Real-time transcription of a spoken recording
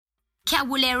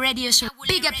Kaoulé Radio Show.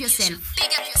 Big up yourself. Big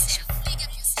up yourself. Big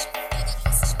up yourself. Big up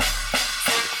yourself.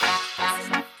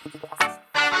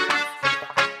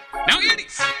 Now hear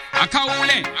this. A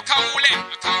Kaoulé.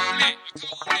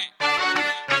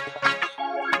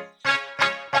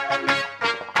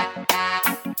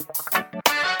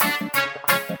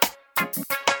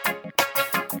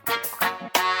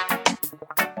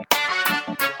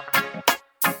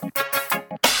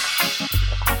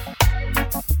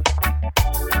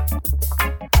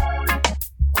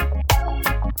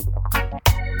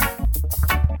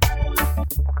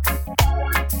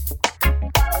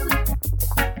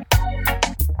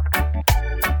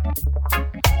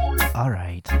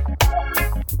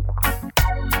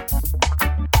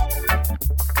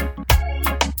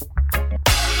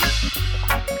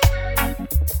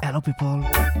 People,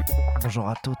 bonjour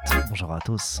à toutes, bonjour à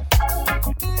tous.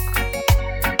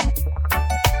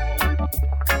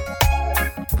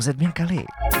 Vous êtes bien calés,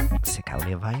 c'est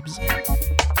Kaoulé Vibes.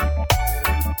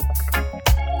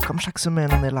 Comme chaque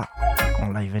semaine, on est là, en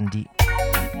live ND,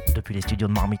 depuis les studios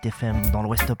de Marmite FM dans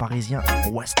l'ouest parisien,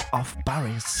 West of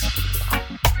Paris.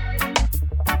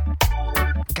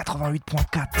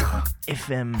 88.4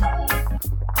 FM,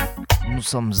 nous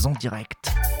sommes en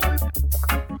direct.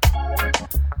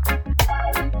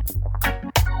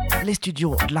 Les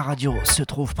studios de la radio se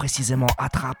trouvent précisément à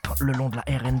Trappes, le long de la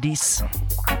RN10.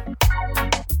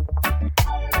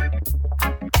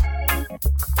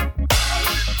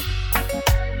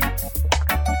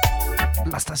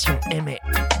 La station émet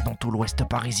dans tout l'ouest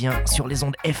parisien sur les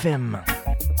ondes FM.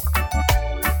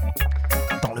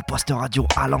 Dans le poste radio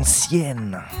à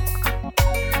l'ancienne.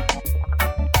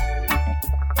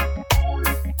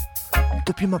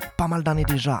 Depuis pas mal d'années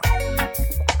déjà,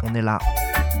 on est là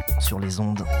sur les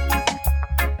ondes.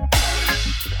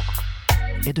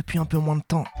 Et depuis un peu moins de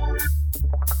temps,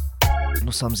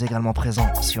 nous sommes également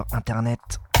présents sur Internet.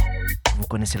 Vous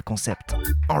connaissez le concept.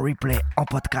 En replay, en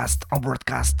podcast, en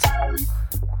broadcast.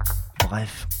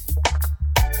 Bref.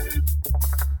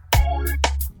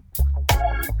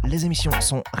 Les émissions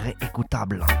sont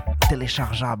réécoutables,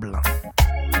 téléchargeables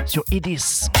sur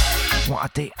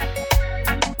idis.at.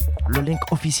 Le link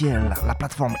officiel, la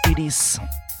plateforme Idis.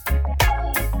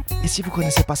 Et si vous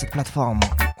connaissez pas cette plateforme,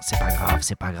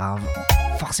 c'est pas grave.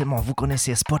 Forcément, vous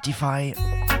connaissez Spotify,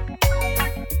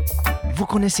 vous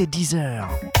connaissez Deezer.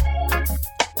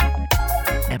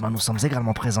 Eh ben, nous sommes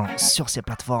également présents sur ces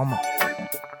plateformes.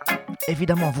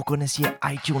 Évidemment, vous connaissiez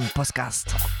iTunes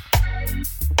Podcast.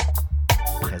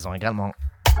 Présent également.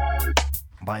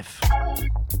 Bref.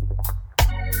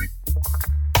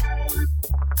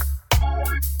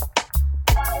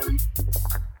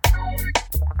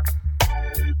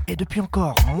 Et depuis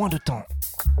encore moins de temps,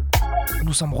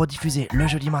 nous sommes rediffusés le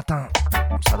jeudi matin.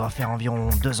 Ça doit faire environ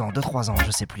 2-3 ans,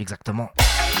 je sais plus exactement.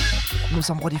 Nous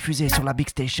sommes rediffusés sur la Big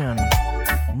Station,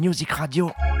 Music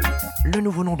Radio, le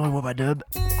nouveau nom de Wabadub.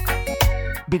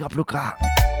 Big up Luca,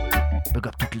 big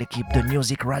up toute l'équipe de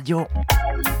Music Radio.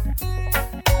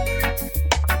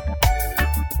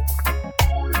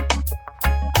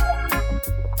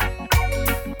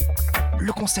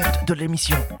 Le concept de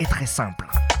l'émission est très simple.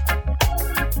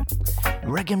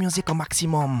 Reggae music au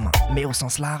maximum, mais au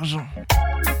sens large.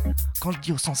 Quand je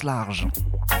dis au sens large,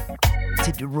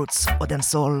 c'est du roots au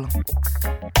dancehall.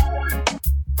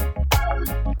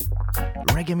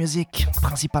 Reggae music,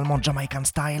 principalement Jamaican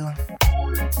style.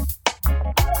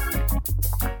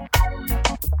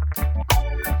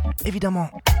 Évidemment,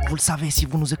 vous le savez si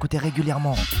vous nous écoutez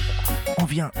régulièrement, on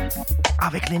vient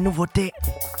avec les nouveautés.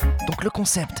 Donc le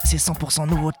concept, c'est 100%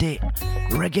 nouveauté.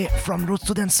 Reggae from roots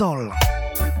to dancehall.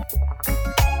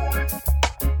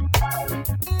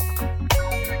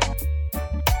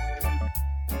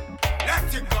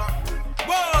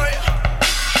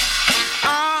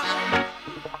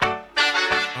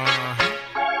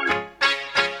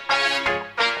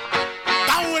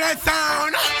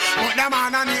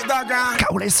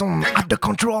 Kaoulé son at the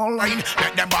control.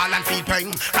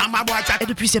 Et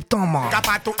depuis septembre,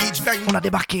 on a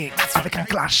débarqué avec un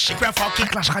clash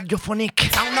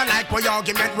radiophonique.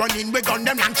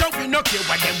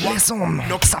 Les sons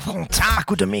s'affrontent à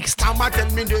coups de mixte.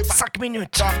 5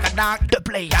 minutes de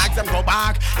play.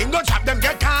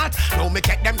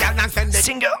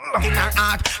 Single.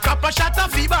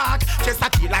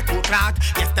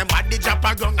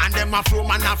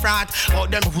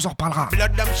 On vous en reparlera.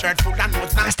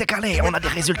 Restez calés, on a des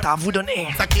résultats à vous donner.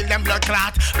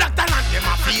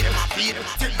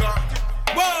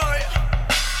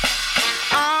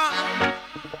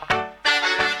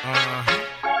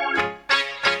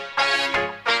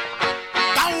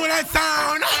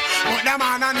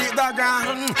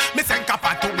 Me send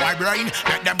copper to my brain,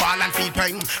 make them ball and feel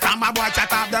pain. From a boy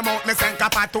chat off them out, me send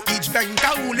copper to each vein.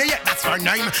 Kauli, yeah, that's her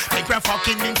name. Think we're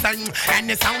fucking insane. And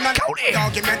the sound of the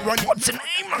argument run. What's the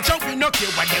name? So we no care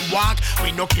where them walk,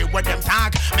 we no care where them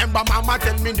talk. Remember mama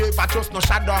tell me never trust no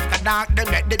shadow of the dark. Them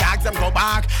let the dogs them go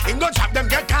back. In gun trap them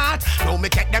get caught. Now me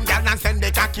take them gal and send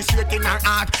the cocky straight in her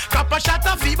heart. Couple shot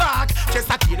of feedback, chest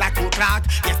a tea like cold clot.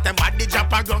 Yes, them body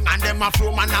drop a gun and them a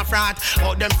flow man a frat.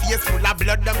 Oh, them face full of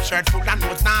blood, them shirt full of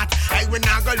nose knot. Hey, we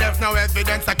not go left no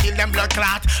evidence to kill them blood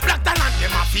clot. Black talent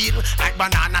them a feel like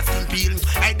banana skin peel.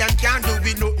 Hey, them can't do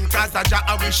with nothing cause a jar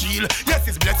of a shield. Yes,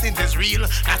 his blessings is real,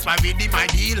 that's why we did my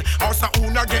deal. Also, who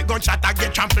no get gunshot I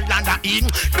get trampled under in.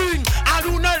 Ding, I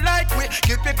do not like we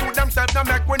keep it to themselves, no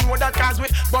make we know that cause we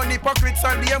burn hypocrites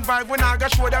and the vibe. We not go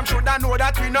show them, should I know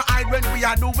that we no hide when we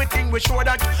are doing thing, we show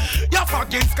that. You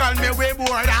fucking skull me way more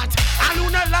that. I do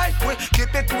not like we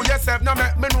keep it to yourself, no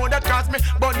make me know that cause me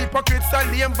burn hypocrites and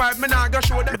the vibe. Me not go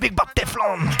show them. The big buck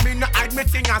Teflon. Me no hide me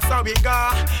thing and so we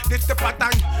go. This the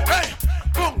pattern. Hey,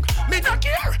 boom, me no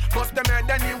care. Bust them head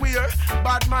anywhere.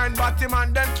 Bad mind, batty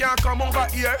man, them can't come over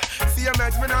here. See a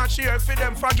meds, me not share. For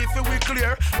them forgive if we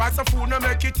clear. Why some food no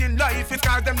make it in life, it's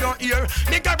cause them don't hear.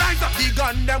 Nigga rise up the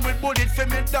gun, them with bullet for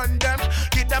me done them.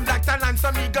 Give them black talent,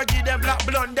 so me go give them black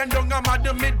blood. Them don't go mad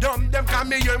to me dumb. Them come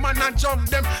me hear man and jump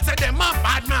them. Say them a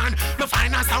bad man, me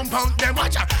find a sound pound them.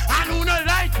 Watch out, I do not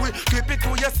like we keep it to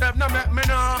yourself, no make me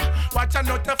know. Watch out,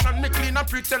 not from me clean and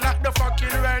pretty like the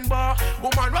fucking rainbow.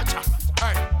 Woman, watch out,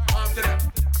 hey, on to them.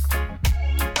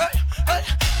 Hey, hey,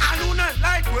 I do not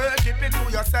like we keep it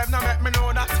to yourself, no make me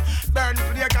know that. Burn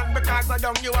flagon because I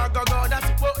don't you are go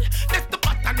that. But this the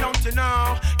pattern, don't you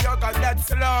know? You got that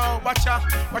slow, watch out,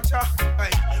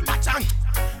 hey, watch out.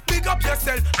 Big up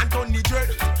yourself and turn the dread.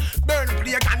 Burn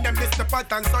flagon, them this the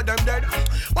pattern, so them dead.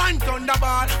 One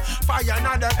thunderball, fire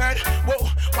another head. Whoa,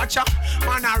 watch out,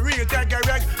 man a real take a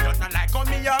wreck. Just not like how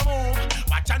me a move.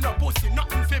 Watch out, no pussy,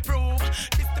 nothing to prove.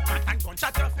 This the pattern, gun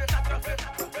shut your face, shut your face.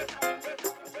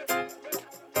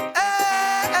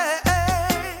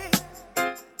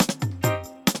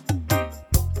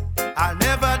 I'll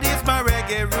never diss my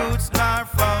reggae roots nor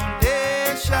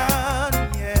foundation,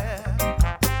 yeah.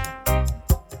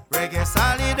 Reggae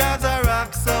solid as a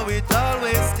rock, so it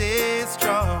always stays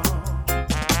strong.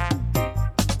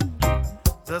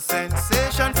 The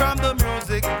sensation from the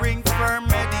music brings firm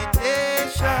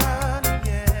meditation,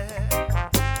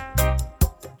 yeah.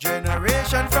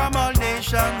 Generation from all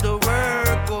nations, the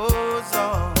work goes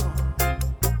on.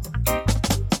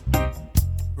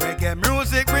 Reggae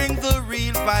music brings the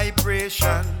real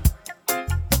vibration,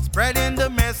 spreading the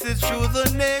message through the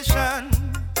nation.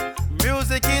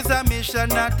 Music is a mission,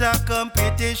 not a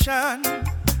competition,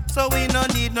 so we no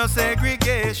need no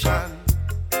segregation.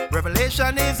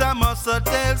 Revelation is a muscle,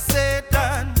 tell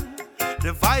Satan.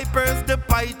 The vipers, the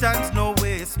pythons, no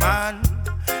waste man.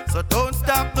 So don't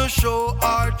stop the show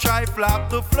or try flop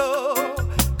the flow.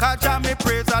 Cause I me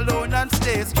praise alone and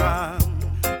stay strong.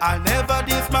 I'll never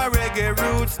diss my reggae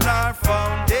roots nor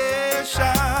foundation,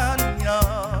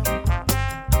 yeah.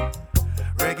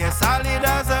 Reggae solid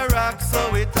as a rock,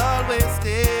 so it always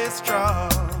stays strong.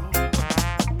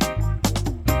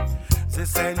 The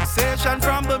sensation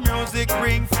from the music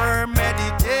bring firm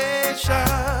meditation,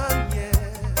 yeah.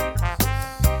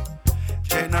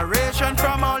 Generation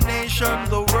from all nations,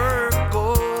 the work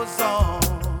goes on.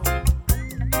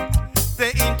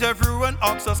 They interview and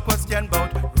ask us question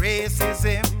about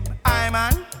racism. I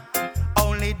man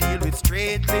only deal with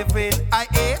straight living. I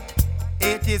hate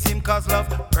atheism cause love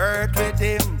hurt with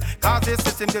him. Cause the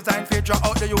system designed to draw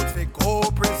out the youth to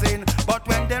go prison. But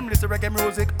when them listen to reggae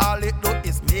music, all it do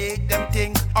is make them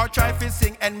think or try to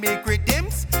sing and make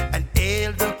rhythms and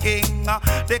hail the king.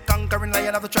 The conquering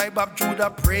lion of the tribe of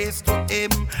Judah, praise to him.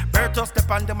 Berto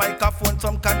step on the microphone,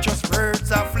 some conscious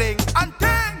words are fling. And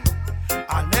then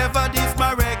I'll never diss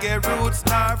my reggae roots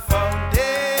nor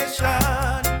foundation.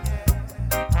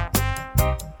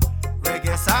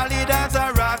 Reggae solid as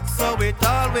a rock, so it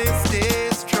always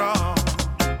stays strong.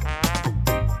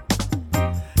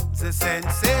 The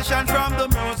sensation from the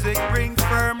music brings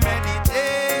firm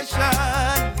meditation,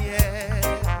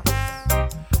 yeah.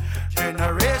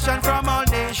 Generation from all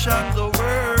nations, the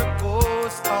work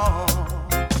goes on.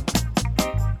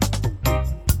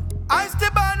 I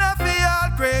step on a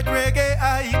field, great reggae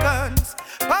icons.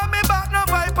 For me back no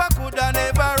viper coulda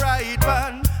never ride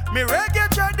van. Me reggae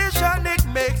tradition, it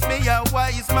makes me a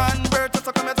wise man. Bird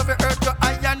to come out of the earth, your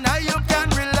eye and eye you can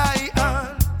rely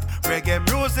on. Reggae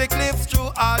music lives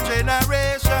through our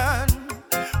generation.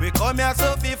 We come here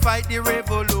so we fight the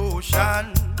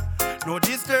revolution. No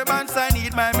disturbance, I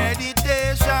need my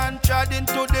meditation. Trod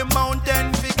into the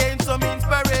mountain to gain some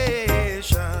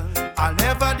inspiration. I'll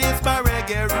never diss my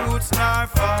reggae roots nor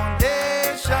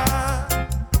foundation.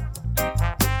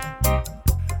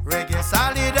 Reggae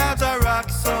solid as a rock,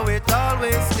 so it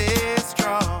always stays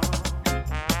strong.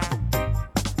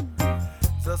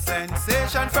 The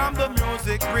sensation from the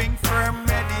music bring firm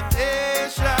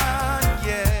meditation,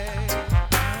 yeah.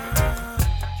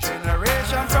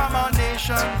 Generation from our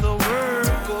nation, the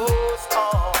world goes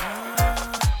on.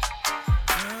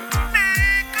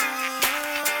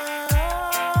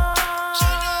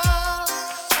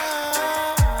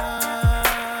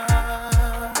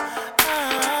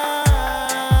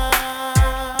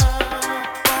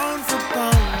 Pound for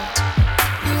pound,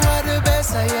 you are the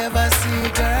best I ever see,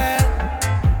 girl.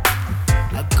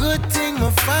 A good thing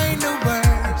we'll find the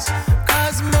words,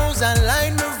 cosmos and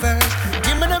line the verse.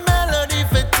 Give me the melody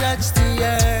for touch the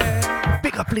air.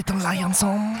 Big up Little Lion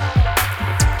Song.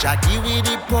 Jackie with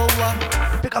the power,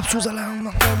 Big up Switzerland.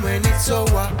 come when it's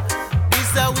over.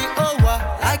 This how we over,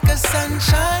 like a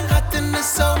sunshine hot in the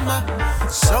summer.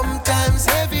 Sometimes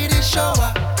heavy the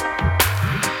shower.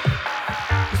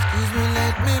 Excuse me,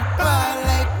 let me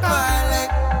parlay, parlay,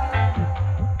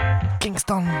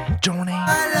 Kingston, Johnny.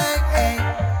 parlay, eh.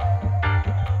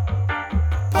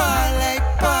 Parlay,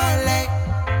 parlay,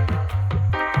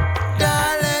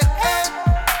 darling, eh.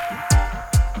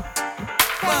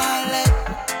 Parlay.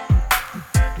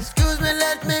 Excuse me,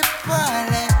 let me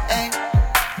parlay, eh.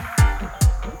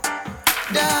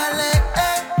 Darling,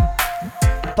 eh.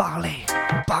 Parlez,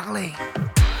 parlez.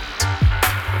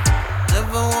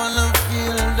 Never wanna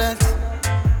feel that.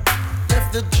 Left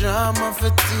the drama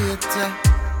for theater.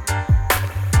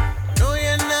 No,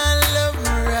 you're not love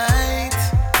me right.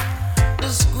 The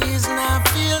squeeze now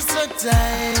feels so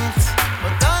tight.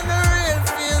 But on the real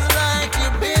feels like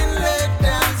you've been let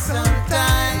down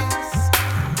sometimes.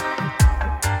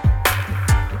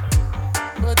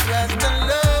 But just the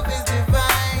love is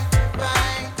divine,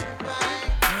 divine, divine.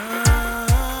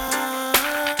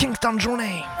 Kingston,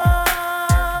 Johnny.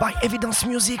 By Evidence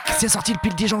Music. C'est sorti depuis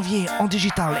le 10 janvier en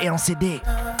digital et en CD.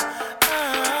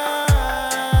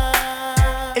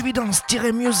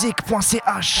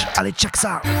 Evidence-music.ch. Allez, check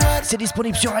ça. C'est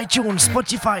disponible sur iTunes,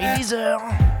 Spotify, Deezer.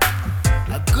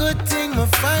 A good thing we'll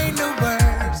find the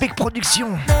words. Big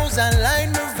production. Knows I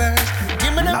line the verse.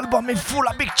 Give me the L'album est full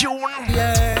à big tune.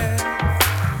 yeah.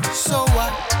 So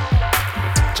what?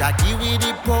 Jackie with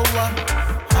the power.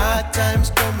 Hard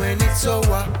times come when it's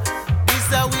over. This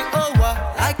how we over.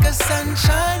 Like a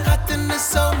sunshine hot in the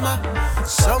summer.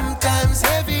 Sometimes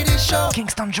heavy the show.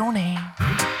 Kingston, Johnny.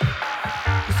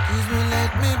 Excuse me,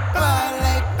 let me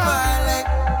parlay, parlay,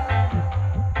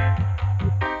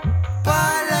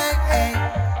 parlay, eh.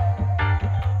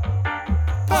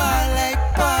 Parlay,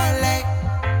 parlay,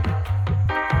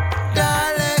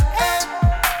 darling, eh.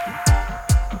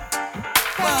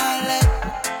 Parlay.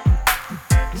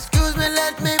 Excuse me,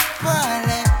 let me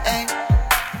parlay, eh.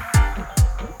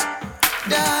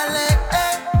 Darling,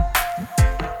 eh.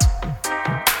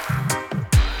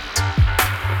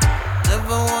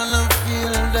 Never wanna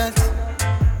feel that.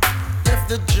 Left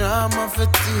the drama for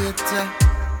theater.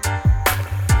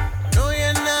 No,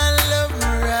 you're not love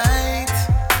me right.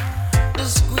 The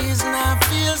squeeze now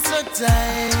feels so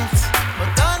tight.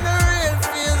 But on the real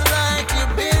feels like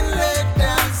you've been let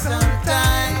down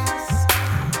sometimes.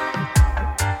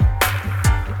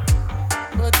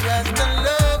 But just the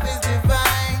love is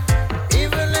divine,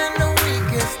 even in the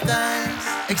weakest times.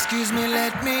 Excuse me,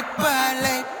 let me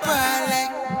parlay, parlay.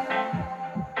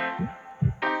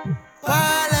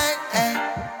 Parlay, eh.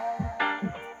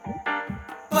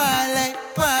 Parlay,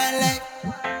 parlay.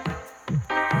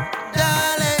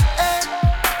 Darling, eh.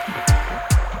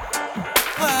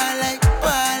 Parlay,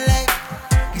 parlay.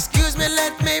 Excuse me,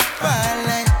 let me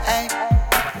parlay, eh.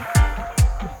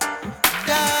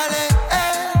 Darling,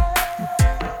 eh.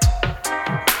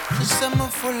 The summer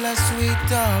full of sweet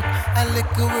talk, a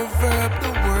little reverb,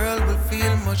 the world will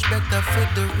feel much better for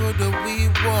the road that we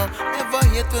walk. Never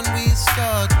hate when we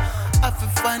start. I feel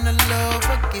find a love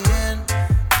again.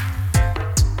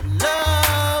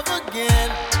 Love again.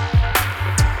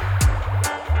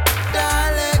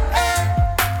 Darling, eh.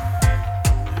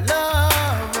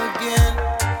 Love again.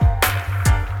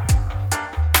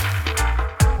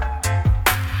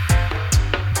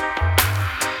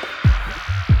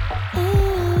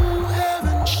 Ooh,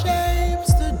 heaven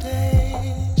shapes the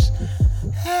days.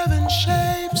 Heaven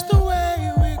shapes the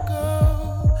way we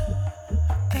go.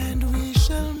 And we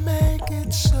shall make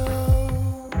it so.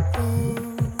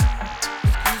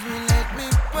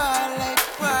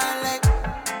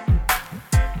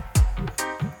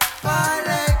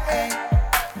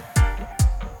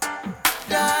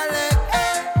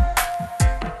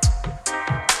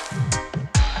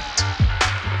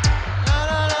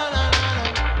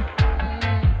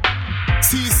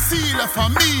 for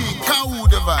me, Kawu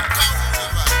the vibe.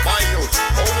 My youth,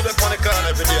 only the panic on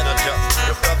every day in a job.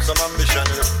 You have some ambition,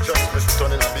 you trust me to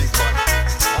turn in a big man.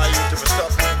 My youth, if you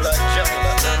stop me like John,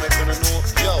 that time I couldn't know.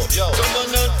 Yo, someone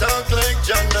not talk like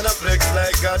John and a flex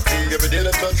like Gotti. Every day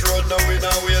they touch road, now we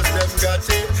now waste them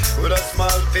Gotti. With a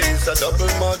small piece, a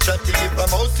double more chatty. If I'm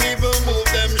out, people move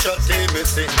them shotty, me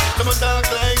see. Someone talk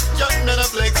like John and a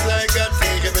flex like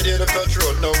Gotti. Every day they touch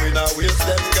road, now we now waste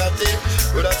them Gotti.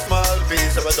 With a small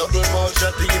piece of a double more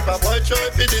chatty. If I'm white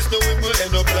try for this, now we will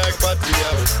end up like party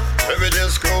house. Every day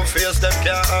screw face, them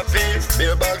can't happy.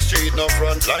 Bareback street, no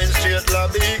front line, straight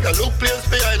lobby. I look place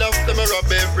behind of them, I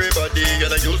rob everybody.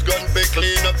 And I use gun to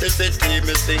clean up the city,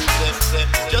 me sing them.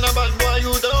 John a bad boy,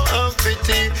 you don't have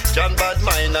pity. John bad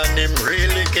mind and him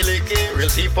really killicky. Real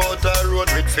deep out the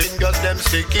road with fingers them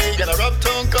sticky. And I rap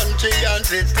town country and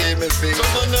city, me sing.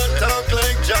 Someone not talk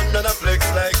like John and a flex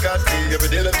like Gotti. Every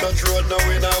day they touch road, now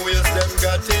we now waste them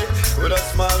Gotti. With a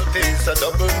small piece, a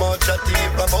double more chatty.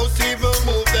 If I'm out, people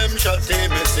move them shotty,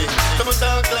 me sing. Someone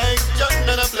talk like John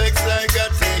and a flex like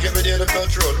Gotti. Every day they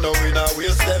touch road, now we now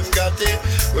waste them Gotti.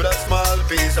 With a small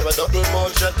piece of a double more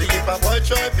chatty. If I'm white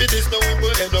try for this, now we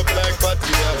will end up like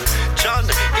party. John,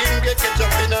 him get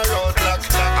ketchup in a roadblock.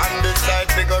 And the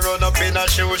side figure run up in a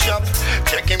shoe shop.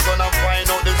 Check him gonna find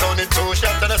out there's only 2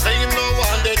 shots. And I say him no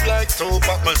one dead like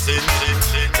Tupac. My sing.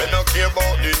 They don't care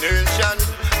about the nation.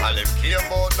 All them care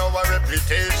about now a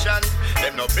reputation.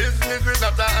 Them no business with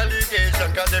not an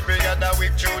allegation. Cause every other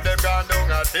week through them gone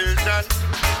down a station.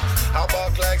 I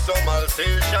walk like some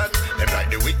Alsatian. Them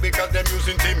like the weak because them use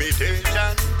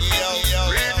intimidation.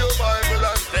 Read your Bible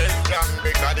and stay strong.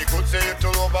 Because they could save to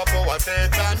overpower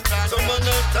Satan. Someone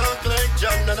not talk like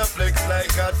John and a flex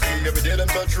like Gotti. Every day them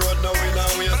touch road, now we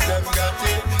now waste them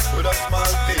Gotti. With a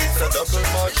small piece, a double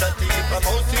more chatty. If I'm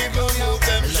out, people move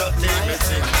them shotty.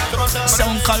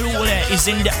 Sound Kalule is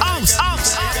in the house.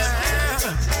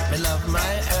 I love my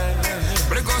herbs.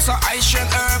 But it goes to Asian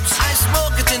herbs. I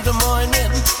smoke it in the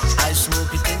morning. I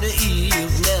smoke it in the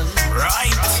evening.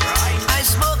 Right. I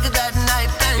smoke it at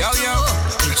night time. Yo.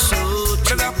 It's so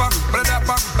true.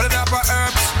 Bradapa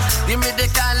herbs. Give me the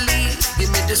Cali,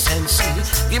 give me the Sensi,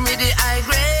 give me the high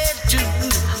grade too.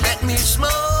 Let me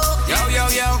smoke. Yo.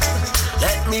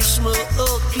 Let me smoke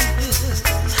it.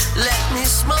 Let me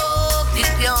smoke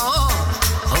it, yo.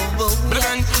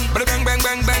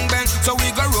 Bang. So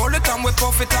we go roll it and we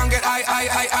puff it and get high.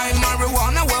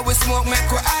 Marijuana where we smoke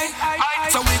make we high.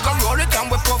 So we go roll it and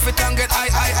we puff it and get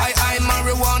high.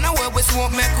 Marijuana where we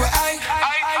smoke make we high.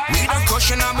 We don't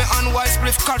cushion on me unwise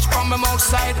spliff catch from my mouth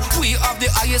side. We have the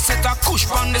highest set of kush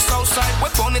from the south side. We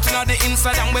burn it on the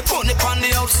inside and we burn it on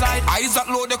the outside. Eyes that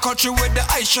load the country with the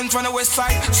Asians from the west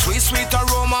side. Sweet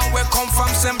aroma we come from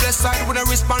same blessed side. With a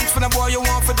response for the boy you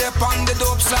want for the on the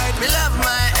dope side. Me love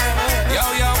my herb.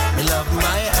 Yo. Me love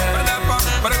my herb.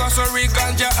 But it goes to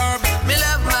Ganja herb. Me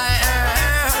love my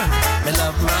herb. Me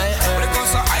love my herb. But it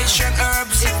goes to Asian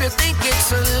herbs. If you think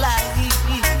it's a lie,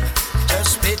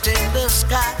 just spit in the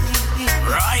sky.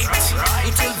 Right.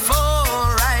 It will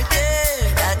fall right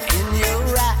there, back in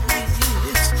your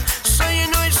eyes. So you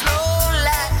know it's no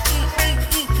lie.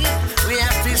 We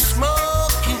have to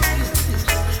smoke it.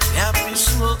 We have to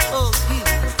smoke it.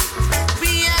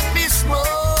 We have to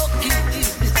smoke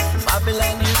it.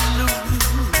 Babylon you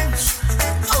lose.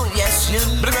 Oh yes you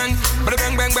lose. Bang.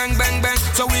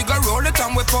 So we go roll it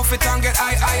and we puff it and get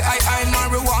high.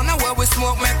 Marijuana where we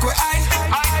smoke make we high.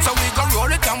 So we go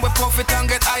roll it and we puff it and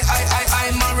get high.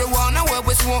 Marijuana where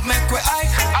we smoke make we high.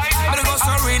 But it goes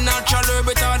to real natural herb,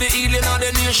 it all the healing of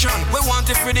the nation. We want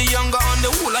it for the younger and the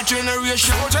older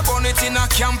generation. We burn it in a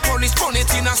camp, police burn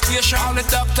it in a station. All the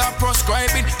doctor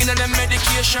prescribe it in the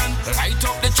medication. Light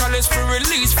up the chalice for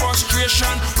release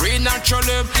frustration. Real natural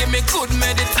herb give me good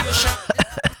meditation.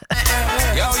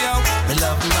 Yo. Me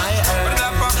love my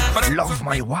herb. Love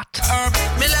my what? Herb.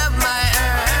 Me love my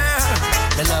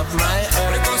herb. Me love my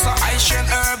herb. It goes to Asian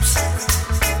herbs.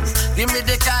 Give me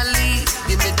the Cali,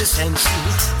 give me the Sensi,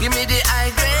 give me the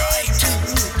high grade too.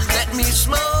 Let me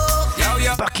smoke.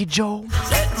 Yo. Bucky Joe.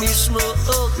 Let me smoke.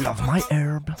 Love my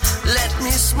herb. Let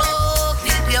me smoke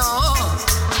it, yo.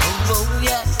 Oh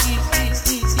yeah.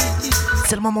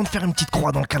 C'est le moment de faire une petite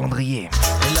croix dans le calendrier.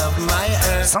 Love my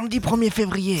herb. Samedi 1er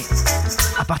février,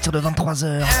 à partir de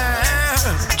 23h,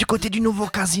 du côté du nouveau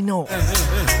casino,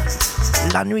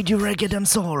 la nuit du reggae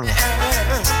dancehall.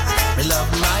 Me love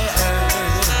my herb.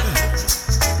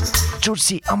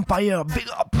 Juicy Empire, big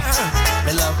up.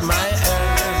 Me love my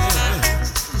herb.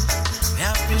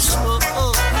 Happy smoke.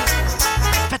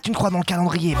 Faites une croix dans le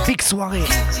calendrier, big soirée,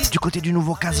 du côté du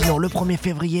nouveau casino, le 1er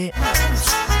février.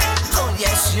 Oh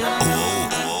yes you.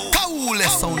 Kawu, les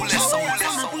sons.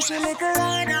 Push it like a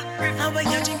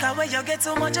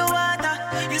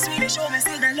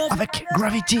Avec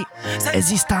Gravity,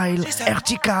 Easy Style,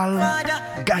 Vertical,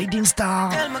 Guiding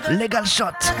Star, Legal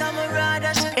Shot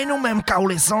et nous-mêmes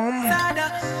Kaoul et Sound.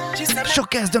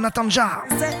 Showcase de Nathan Jar.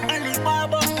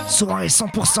 Soirée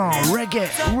 100% reggae,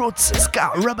 roots,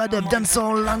 ska, rubadub,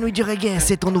 dancehall. La nuit du reggae,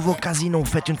 c'est au nouveau casino.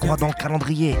 Faites une croix dans le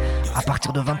calendrier. À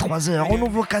partir de 23h au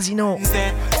nouveau casino.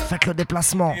 Faites le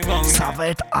déplacement, ça va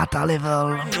être à ta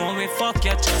level.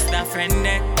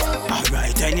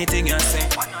 Alright, anything you say.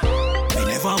 Me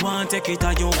never want take it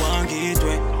or you want get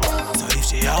way. So if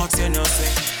she asks you no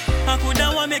say, I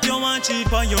coulda want make you want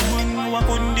cheap on your money. What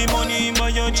couldn't the money buy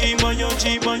you cheap, buy you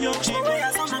cheap, buy you cheap.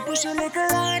 Someone push you like a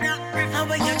ladder. And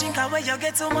when you drink, and when you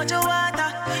get so much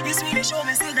water, you really show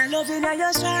me still the love in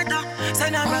your shoulder.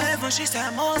 Send her forever, she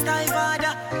said most I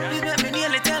father. You make me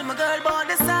nearly tell my girl about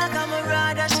the saga. I'm a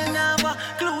rider, she never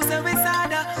close every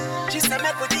sada. She said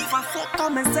make we leave a fuck,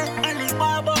 come and say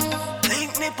Alibaba.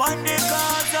 Link me pon the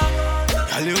Gaza.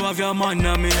 Girl, you have your man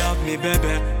and me have me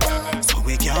baby. So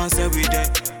we can't say we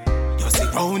dead. You see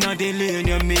round a the lane,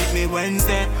 you meet me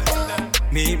Wednesday.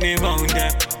 Meet me round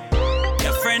there.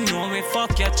 Your friend know me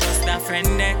fuck you, trust that friend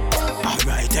there.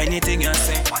 Alright, anything you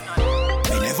say.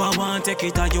 Me never want take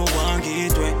it or you want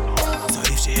get way. So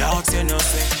if she asks you no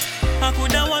say, I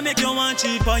coulda want make you want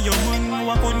cheap on your money.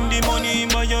 What couldn't the money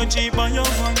buy you cheap on your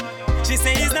money? She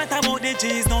say it's not about the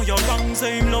cheese, no you're wrong. So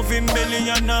him love him belly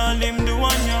and all him do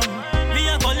one young. Me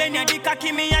a go lend you the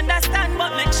cocky, me understand,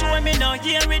 but make sure me no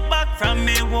hear it back from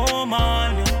me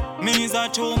woman. Me is a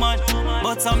true man,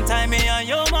 but sometime me a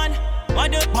human. Why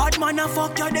the bad man a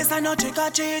fuck you, this a no trick or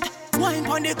treat. Wine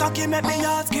pon the cocky, make me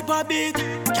heart skip a beat.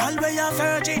 Girl where you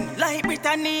virgin, like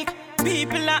Britannic.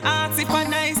 People are ask if a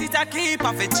nice it a keep.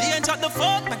 If it change up the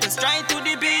fuck, but just try to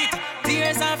the beat.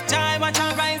 Tears of joy, watch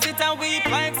her rise, it a weep.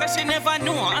 Like so she never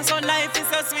know, and so life is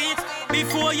so sweet.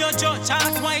 Before you judge,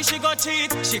 ask why she go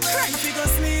cheat. She cry, she go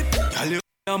sleep. Girl, you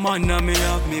your man and me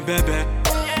have me baby.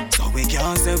 So we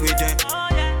can't say we dead.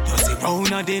 You see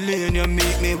round a the lane, you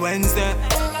meet me Wednesday.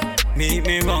 Meet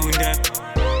me round there.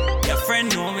 Your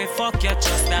friend know me fuck you,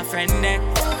 trust that friend there.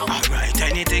 Alright,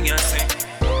 anything you say.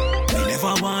 Me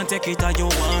never want take it or you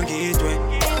want get way.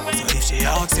 So if she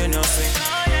asks you no say,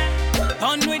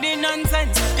 done with the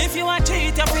nonsense. If you a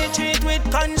cheat, you pay cheat with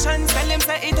conscience. Tell him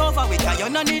say it over with her. You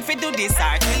no need to do this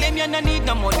or tell him you no need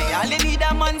no money. All you need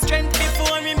a man's strength.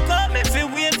 Before him come, if you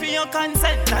wait for your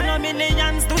consent. And no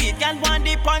millions do it, girl want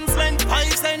the pants length. 5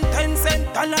 cents, 10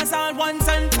 cents, dollars or 1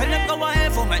 cent. Tell them go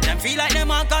wherever, make them feel like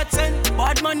them a got sent.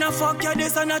 Bad man a fuck you,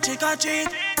 this and a chick a cheat.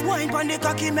 Wine pon the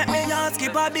cocky, make me heart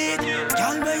skip a beat.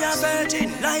 Girl where you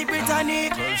virgin, like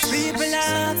Britannic. People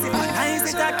ask if a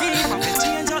nice it a keep.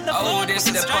 Change up the phone. This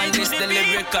the point, this the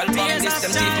lyrical bomb. This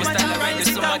them teeth must stand around.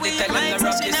 This somebody tell them to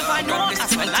rub this. Grab this and tear it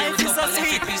up and left a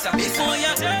piece of this. Before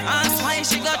you ask why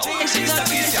she got treat, she got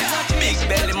treat. Big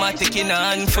belly matic in a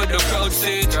hand for the crowd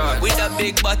seat. With a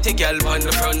big body girl on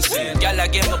the front seat. Girl I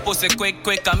give my pussy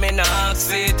quick, I'm in a ox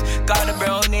seat. Got the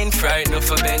brown in fright, no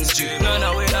for Benz Street. No,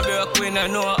 no, we no broke, we no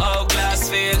know how glass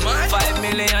feel. 5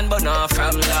 million but not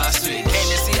from last week. Can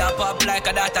you see a pop like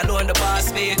a that alone the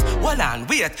boss beat? Hold on,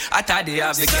 wait, I thought they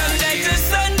have the girl.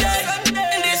 Sunday,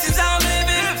 and this is how I'm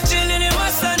living. Chilling in my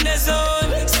Sunday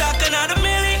zone. Stocking out a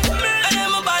million, and then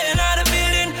I'm buying out a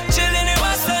billion. Chilling in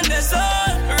my Sunday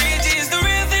zone. Rich is the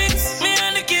real things. Me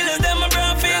and the killers, them my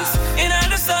brown things. In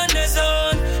the Sunday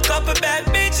zone. Couple bad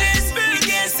bitches. You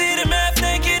can't see them half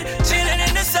naked. Chilling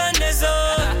in the Sunday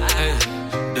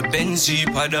zone. The Benz Jeep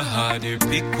had the harder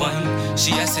pick one.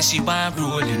 She a say she want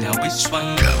roll in a which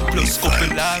one. Plus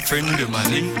couple of friend them a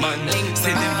link man.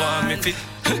 Say they want me fit.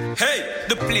 Hey,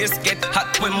 the place get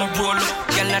hot when my roll up.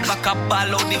 Y'all not back up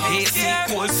ball out the AC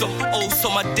cold. So, oh,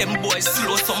 some of them boys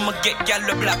slow. Some a get y'all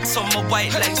black, some a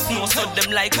white like snow. So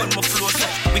them like when my flow. So,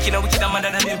 wicked and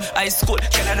mother than them. High school,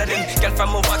 Canada them. Girl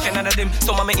from over Canada them.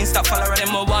 Some of me Insta follower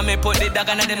them. I want me put the dog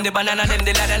on them, the banana them,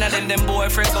 the ladder them. Them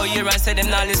boyfriend go here and say them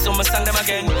now listen, so I send them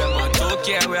again. But don't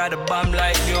care, we are the bomb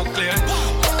like nuclear.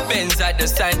 Benz at the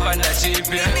sign from the Jeep,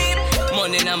 yeah.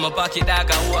 Money in my pocket, I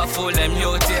got what fool them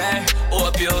out here.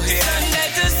 Hope you're here. Sunday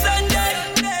to Sunday,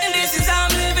 and this is how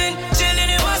I'm living.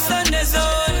 Chilling in my Sunday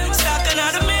zone. Stocking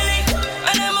out a million,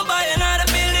 and then I'm buying out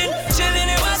a billion. Chilling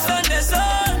in my Sunday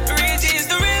zone. Rich is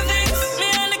the real things.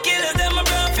 Me and the killers, them my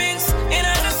brown things. In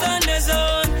the Sunday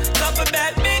zone. Couple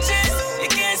bad bitches, you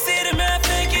can't see them half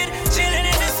naked. Chilling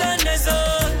in the Sunday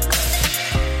zone.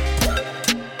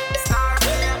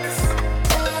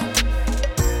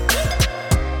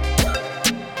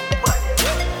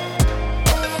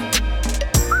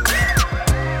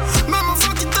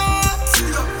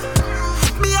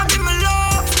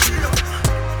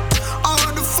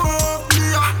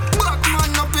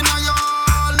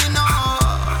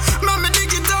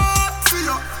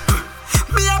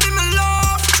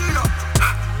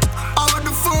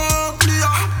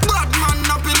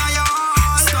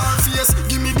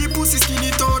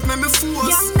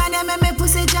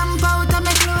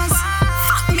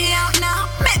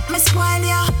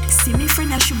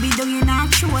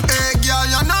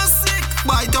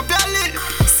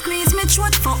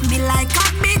 like a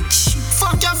bitch.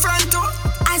 Fuck your friend too.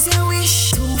 As you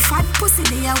wish. Too fat pussy,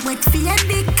 they are wet for your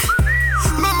dick.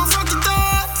 Mama fuck it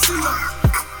up, see ya.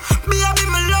 Me a be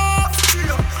my love, see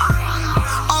ya.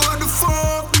 How the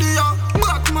fuck do ya?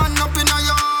 Black man up in a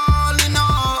y'all, you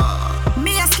know.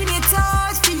 Me a skinny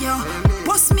touch for you.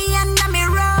 Post me under me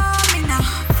rum, you know.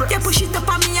 You push it up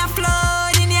on me a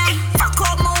flood in ya. Fuck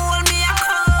up my hole, me a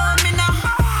come, you know.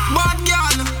 Bad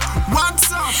girl,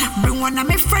 what's up? Bring one of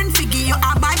my friend figure you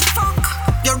a bad fuck.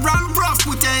 You run rough,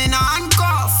 put her in a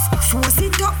handcuff. Force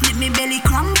it up, let me belly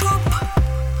cramp up.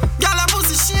 Girl, a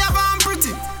pussy shape and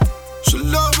pretty. She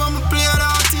love when me play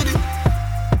that titty.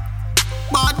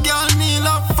 Bad girl, me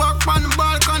love fuck on the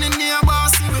balcony near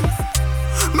bossy me.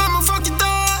 Mama fuck it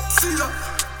up, see ya.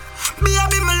 Me a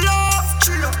be my love,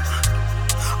 chill.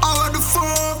 How the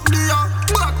fuck do ya?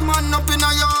 Black man up in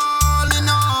a y'all, you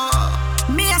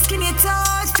know. Me a skinny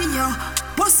touch for you.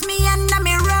 Post me under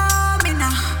me rum, you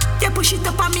know. You push it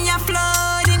up on me a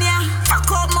flood in ya. Fuck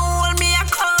up my hole, me a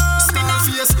come, you know.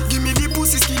 Face, give me the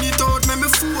pussy, skin it out, make me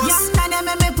force. Young man,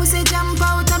 make me pussy jump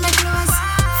out of my clothes.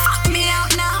 Fuck me out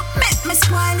now, make me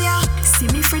spoil ya. See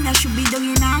me friend, I should be down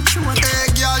in her throat. Hey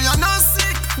girl, you're not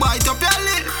sick, bite up your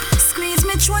lip. Squeeze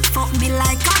me throat, fuck me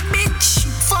like a bitch.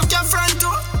 Fuck your friend too.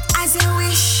 As you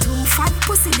wish. Too fat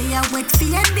pussy, they are wet for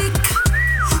your dick.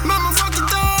 Mama fuck it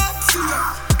up, see ya.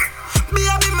 Me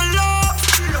a be my love,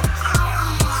 see ya.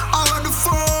 How the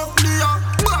fuck do ya?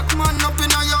 Black man up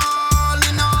in a y'all,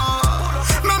 you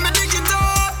know. Mama dig it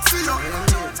up, see ya.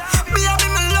 Me a be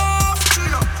my love, see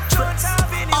ya.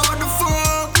 How the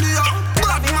fuck do ya?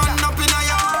 Black man up in a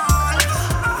y'all.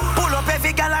 Pull up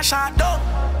every gal a shot down.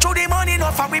 Through the money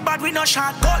no for we bad we no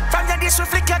shot gun. From your this we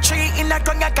flick your tree in that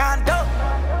gun you can't do.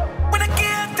 When I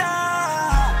get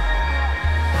down,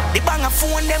 the bang a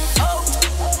phone them out.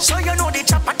 So you know the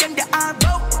chopper them they all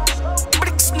out.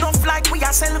 Bricks enough like we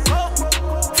a sell gold.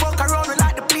 Fuck around we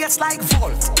like the place like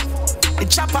Volt. The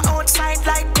chopper outside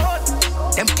like gold.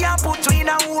 Them can't put you in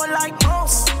a hole like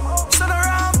mouse. So the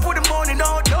round put the money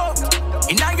no doubt.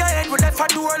 In your head we left a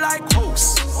door like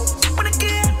house. When I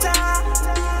get down,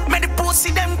 man the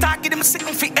pussy them talk them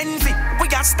sitting for envy. We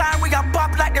got star, we got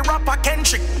pop like the rapper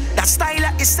Kendrick. That style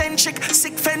is eccentric,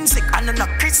 sick fencing. And on a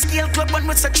Chris scale club one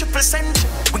with a triple century.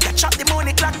 We got chop the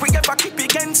money clock, we ever keep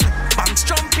against me. Banks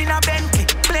jump in a Bentley,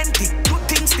 plenty. Do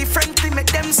things differently,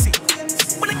 make them see.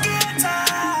 When I get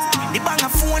out, the bang a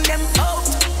phone them out.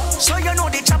 So you know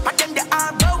the chopper them they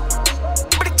all out.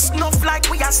 Bricks enough like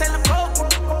we are sell gold.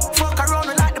 Fuck around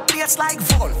we like the place like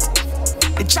Volt.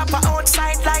 The chopper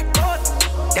outside like gold.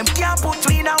 Them can't put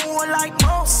you in a hole like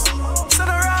mouse. So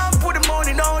the round put the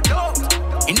money no doubt.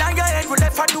 In your head we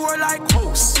left a door like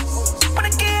house. When I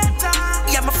get down,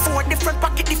 yeah, my 4 different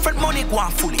pocket, different money go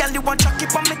on fully. Girl, you want to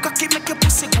keep on me cocky, make your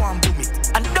pussy go on boom it.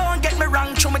 And don't get me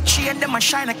wrong, show my chain, them a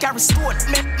shine, I carry stone.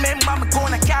 Remember me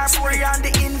gonna carry for you on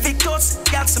the Invictus.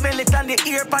 Y'all smell it on the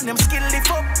ear, pan them skin lift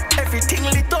up. Everything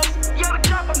lit up. You the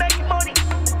job of making money.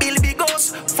 Bill big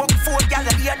house, fuck 4 y'all,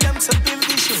 I hear them some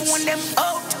ambitious. Phone them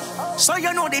out. So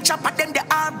you know they chop at them, they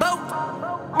all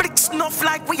bout. Bricks enough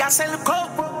like we are sell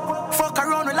coke. Fuck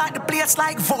around we like the place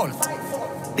like Volt.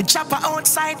 The chopper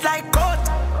outside like gold.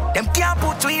 Them can't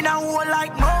put you in a hole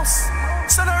like mouse.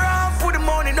 So the round put the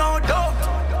money no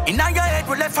doubt. In your head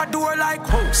we left a door like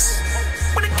house.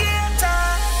 When I get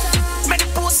out, man the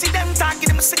pussy them talking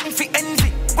them sitting for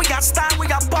envy. We got star, we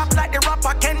got pop like the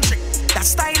rapper Kendrick. That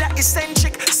style is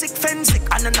eccentric, sick fencing.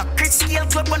 And on a Chris scale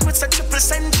club one with a triple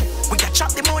century. We got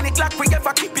chop the money clock, we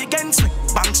ever keep against me.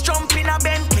 Banks jump in a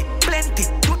Bentley, plenty.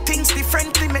 Do things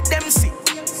differently, make them see.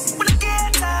 When I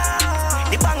get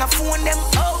out, the bang a phone them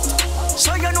out.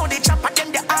 So you know they chop at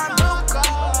them, they all out.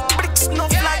 Bricks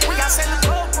enough like we are sell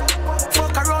gold.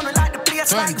 Fuck around we like the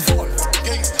place like Volt.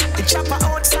 The chopper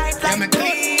outside like gold.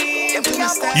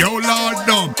 Yo, Lord,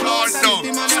 no. Lord, no.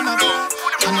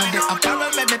 I know the apparel,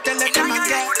 let me tell them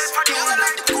again.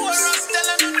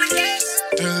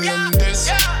 Tell them this.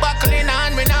 Buckling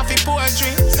on, me now fi pour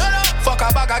drinks. Fuck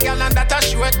a bag of gal and that a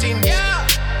sure thing.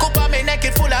 Cup of me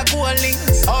naked full of gold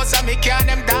links. House of me can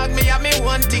them dog me and me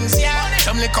want things.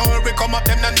 Some liquor we come up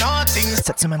them no nothing.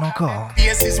 Cette semaine encore,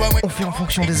 on fait en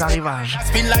fonction des arrivages.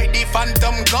 Spin like the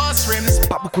phantom ghost rims.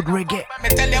 Pas beaucoup de reggae. Me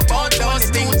tell you about those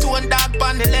things. 2 dog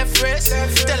on the left wrist.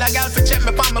 Tell a gal fi check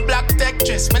me on my black tech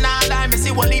dress. Me nah lie, me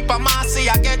see one leap of Marcy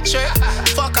I get trick.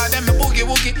 Fuck all them me boogie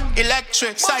woogie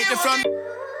electric. Side the front.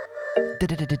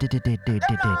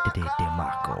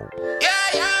 Marco.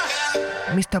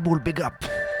 Mr. Bull, big up.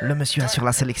 Le monsieur assure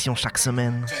la sélection chaque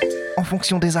semaine en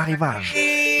fonction des arrivages.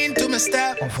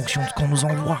 en fonction de ce qu'on nous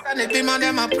envoie.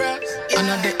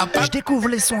 Je découvre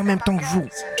les sons en même temps que vous.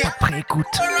 Pas de pré-écoute,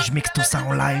 je mixe tout ça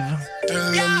en live.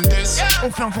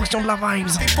 On fait en fonction de la vibes.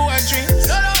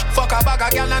 Fuck a bag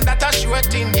of girl and that a sure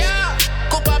thing.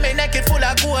 Couple me naked full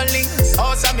of gold links.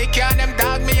 Also me can them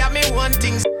dog me and me one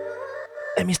things.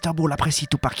 Et Mr. Ball apprécie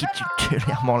tout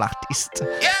particulièrement l'artiste.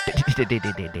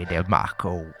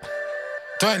 Marco.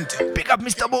 20. Pick up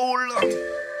Mr. Ball.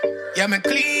 Yeah, me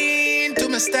clean to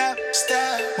my step.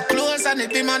 My clothes and the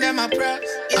beam on them I press.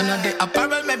 And the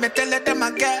apparel make me tell them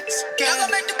I guess. Can't go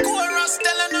make the chorus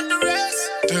telling on the rest.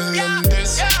 Tell them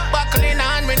this. Buckle in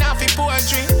hand, we not fi pour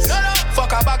drinks.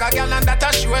 Fuck a bag of girl and that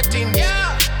a sure thing.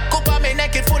 Couple me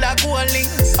naked full of gold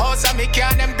links. Also me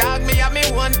can them dog me and me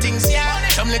one things.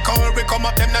 Some liquor we come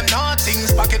up them no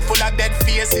nothings. Pocket full of dead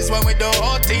faces when we do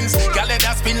hot things. Girl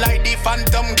that spin like the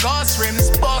phantom ghost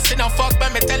rims. Bossing a fuck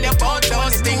when me tell you about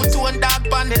those things. Two and dog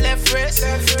on the left wrist.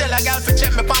 Tell a girl fi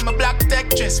check me on my black tech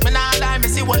dress. Me nah lie, me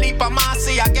see one leap of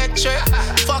massy I get trick.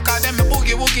 Fuck all them me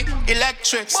boogie woogie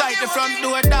electric. Side the front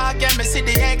door dog, yeah me see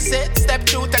the exit. Step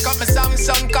 2 take up my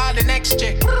Samsung, call the next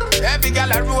chick. Every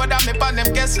girl I road on me pan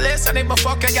them guest list. And if I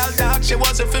fuck a girl dog, she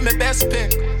wasn't for me best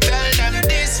pick. Tell them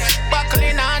this, buckle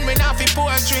in hand, we not fi pour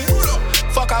drinks.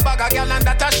 Fuck a bag of girl and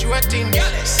that a sure thing.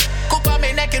 Couple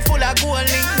me naked full of gold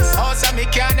links. Also me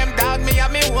can them dog me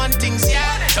and me one things.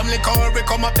 Some liquor we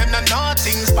come up them no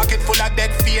nothings. Pocket full of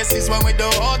dead faces when we do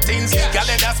hot things. Girl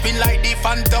that spin like the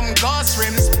phantom ghost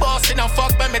rims. Bossing a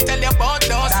fuck when me tell you about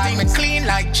those things. Me clean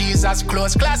like Jesus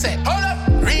close closet.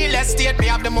 Real estate me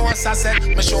have the most asset.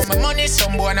 Me show me money,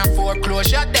 some boy na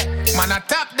foreclosure debt. Man a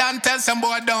top down, tell some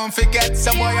boy don't forget.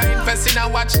 Some boy you invest in a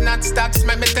watch not stocks.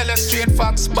 Me tell you straight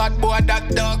facts, bad boy that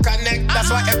don't connect.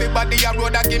 That's why everybody a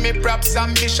road a give me props,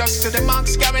 ambitious to the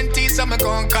max, guarantee so me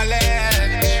gon'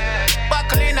 collect.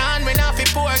 Buckle in hand, me not fi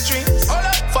pour drinks.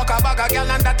 Fuck a bag of girl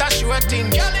and that a sure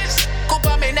thing.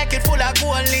 Couple me naked full of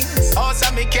gold links.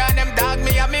 Also me can them dog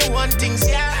me and me one things.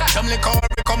 Some liquor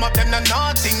we come up them no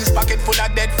nothings. Pocket full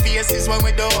of dead faces when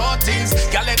we do hot things.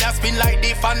 Girl that spin like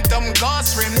the phantom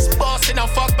ghost rims. Bossing a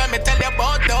fuck when me tell you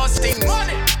about those things.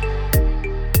 Money.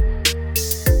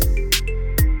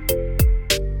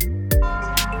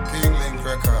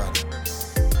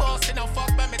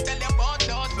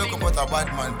 Look about a bad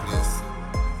man place.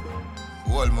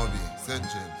 Wall Moby, St.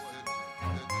 James.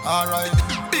 Alright,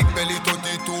 big belly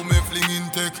 32 me fling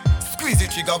intake. Squeeze the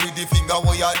trigger with the finger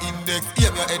where your index.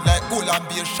 Aim your head like goal and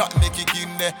be a shot, make it in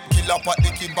there. Kill up at the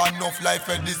kid, but enough life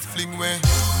for this fling way.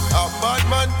 A bad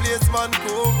man place man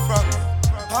come from.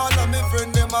 All of me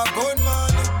friend them a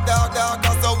gunman. Dark,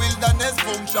 that's a wilderness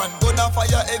function. Gonna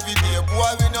fire every day,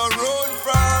 boy we no run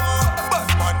from. Bad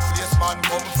man place man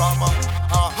come from.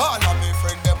 All of me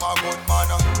friend them a gunman.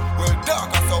 Well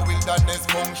dark as a wilderness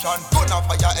function. Gonna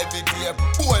fire every day,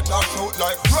 boy dash out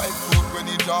like dry fruit when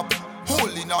he drop.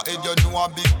 Hole in a head you know a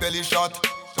big belly shot.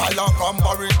 Pile from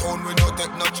Barrytown, we no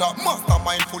take no chop.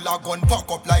 Mastermind full of gun, pack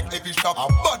up like heavy shop.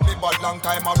 A bad me bad long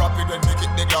time, a rapid when make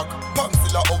it the clock. Bang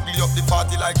still a ugly up the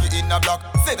party like it in a block.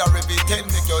 Say that every 10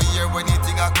 make you hear when it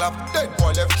thing a clap. Then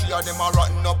boy left 3 of them a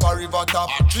rotten up a river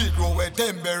top. A tree grow where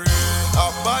them bury. A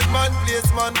bad man place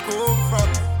man come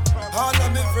from. All of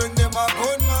me friend them a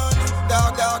gunman.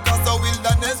 Dark as a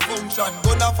wilderness function.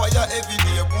 Gonna fire every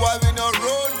day, boy we no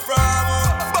run from.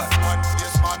 Bad man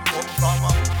place man come from.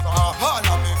 All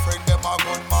of me friend them a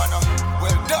gunman.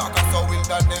 Well dark as a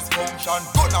wilderness function.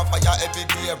 Gonna fire every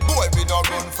day, boy we no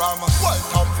run from. Wild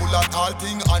top full of all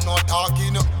thing and not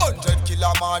talking. 100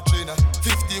 killer marching,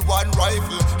 51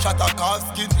 rifle. Shot a calf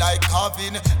skin like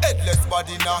carving. Headless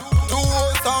body now. 2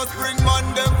 South Spring man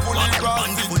them fully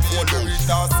grasping. Every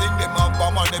sing them a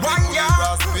bomb and them fully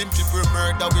grasping. Triple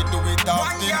murder we do it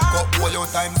often. Cut boy your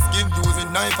time skin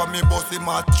using knife and me bust him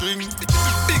a string.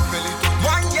 Big belly to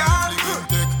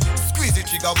the squeeze the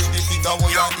trigger with the finger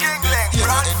where you're in there. Hear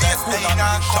the head like cool and the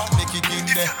shot make it in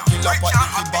there. Kill up what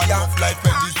the bad of life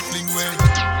when this fling way.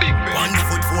 One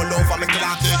foot fall over me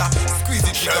clock. Squeeze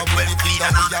the trigger with the finger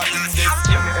where you're in there.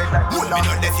 Move me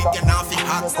not let it get off the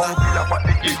hot start.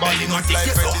 Big belly not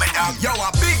life when this fling. Yo a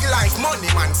big like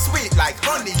money man, sweet like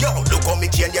honey. Yo look how me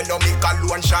chain yellow me call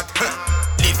one shot.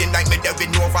 Living like me there with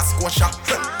Nova Scotia.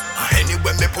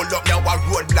 Anyway me pull up now a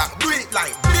roadblock. Do it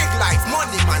like big life,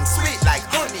 money man, sweet like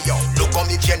honey. Yo look how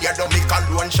me chain yellow me call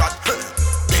one shot.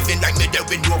 Living like me there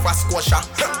with Nova Scotia.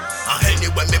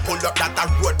 Anyway me pull up that a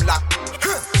roadblock.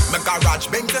 My garage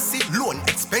Benz see loan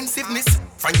expensiveness.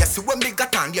 From you see when me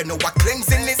got on, you know what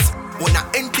cleansiness. When a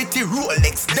entity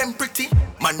Rolex, them pretty.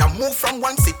 Man, I move from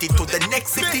one city to the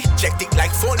next city. Check it like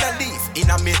solar leaf in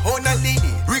a me Honolulu.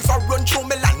 River run through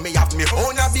me land, me have me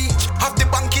on a beach. Have the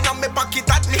bank in a me pocket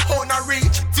at me own a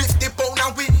reach. 50 pound a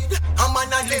weed. A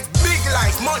man a live big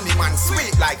life, money man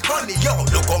sweet like honey. Yo,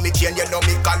 look how me chain, you know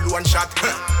me call one shot.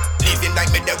 Living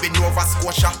like me there with Nova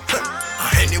Scotia.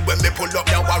 Anyway me pull up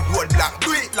now a roadblock.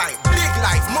 Do it like big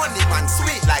life, money man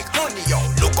sweet like honey. Yo,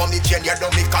 look how me chain, you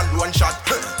know me call one shot.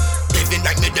 Living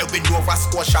like me there with Nova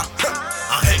Scotia.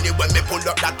 Anyway me pull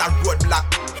up that a roadblock.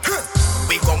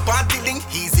 We come party link,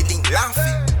 easy link,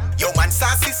 laughing. Yo man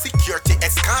sassy, security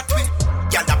escort me.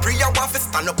 Y'all da pray you want to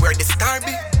stand up where the star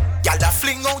be. Y'all da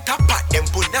fling out a pot, them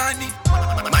punani.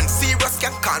 Man serious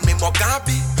can call me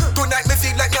Mugabe. Tonight me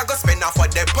feel like me a go spend half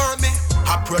of them on me.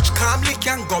 Approach calmly,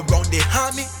 can go round the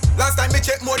army. Last time me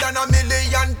check more than $1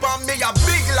 million pound. Me a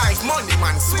big life, money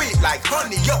man sweet like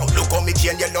honey. Yo, look how me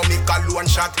chain, you know me call one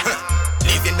shot.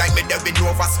 Living like me there with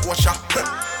Nova Scotia.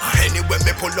 Anyway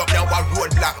me pull up now a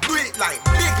roadblock. Do it like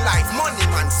big life, money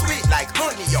man sweet like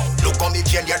honey. Yo, look how me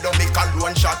chain, you know me call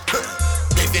one shot.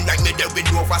 Living like me there with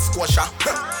Nova Scotia.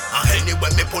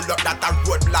 Anyway me pull up that a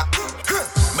roadblock.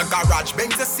 My garage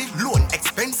Benz a see loan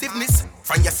expensiveness.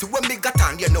 From you see when me got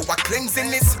on, you know what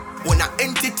cleansiness. When a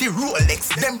entity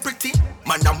Rolex, them pretty.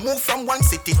 Man I move from one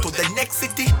city to the next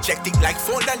city. Check it like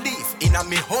for the leaf, in a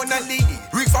me own a leaf.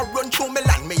 River run through me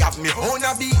land, me have me own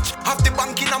a beach. Have the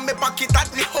bank in a me pocket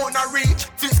at me own a reach.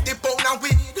 50 pound a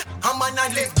weed. A man a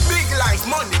live big life,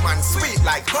 money man sweet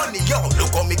like honey. Yo,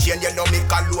 look how me chain, you know me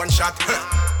call one shot.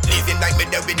 Living like me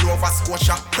there with Nova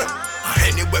Scotia.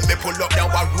 Anyway me pull up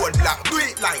now a roadblock. Do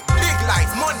it like big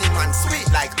life, money man sweet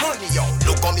like honey. Yo,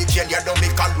 look how me chain, you know me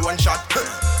call one shot.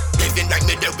 Living like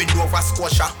me there with Nova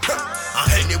Scotia.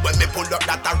 Anyway me pull up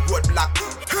that a roadblock.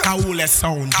 Kaule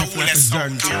sound,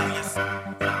 represent.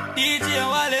 DJ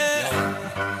Wale,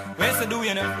 where's the do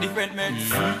you know different men?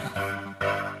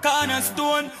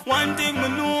 Cornerstone, one thing me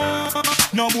know.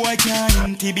 No boy can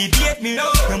intimidate me.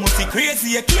 You must be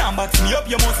crazy, you can't box me up.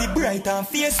 You must be bright and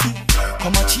feisty.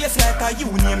 Come and chase like a you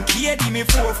name KD. Me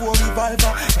 4-4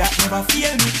 revolver, that never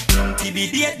fail me.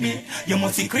 Intimidate me. You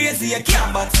must be crazy, you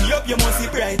can't box me up. You must be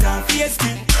bright and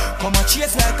feisty. Come and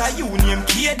chase like a you name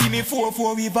KD. Me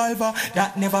 4-4 revolver,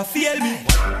 that never fail me.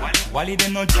 Wally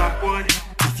them no jack one.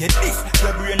 Get this,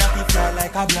 your brain a fly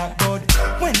like a blackboard.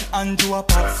 When Andrew a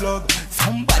pop slug,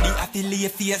 somebody a feel lay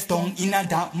face down in a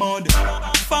dark mud.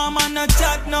 Farmer no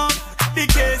chat no, the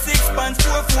K6 pants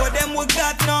 4-4 them we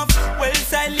got enough. Well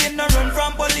silent no run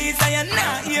from police and you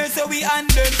not here so we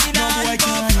handle in a handcuff.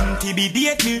 No boy can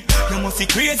intimidate me. You must be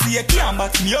crazy, you can't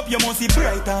box me up. You must be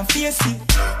bright and feisty.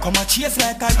 Come and chase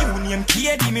like a you name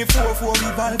KD. Me 4-4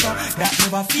 revolver, that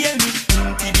never fail me.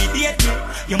 Intimidate me.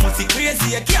 You must be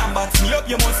crazy, you can't box me up.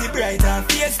 You must be bright and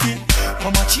feisty.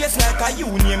 Come and chase like a you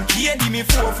name KD. Me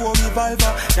 4-4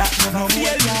 revolver, that never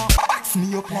fail me. Box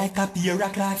me up like a pair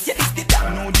of clocks. Yeah, this the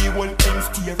time now the whole ends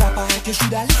tear apart. You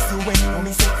shoulda listen when you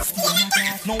me say steal my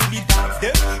class. Now the dogs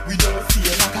them, we don't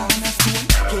feel like a cornerstone.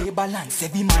 K-balance,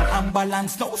 every man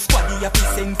unbalance. Now squaddy up is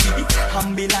send for the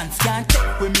ambulance. Can't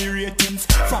take with me ratings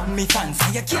from me fans.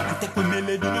 You can't take with me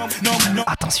lady, no.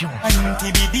 Attention.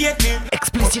 Intimidate me.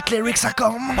 Explicit lyrics à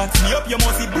com. Box me up, you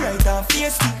must be bright and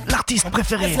feisty. L'artiste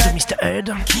préféré de Mr.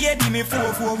 Head. KD me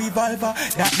 4-4 revolver,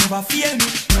 that never fail me.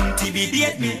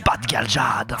 Intimidate me. Pas de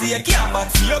galjade. You can't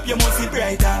box me up, you must be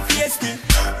bright and feisty.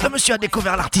 Le monsieur a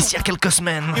découvert l'artiste il y a quelques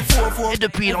semaines. Et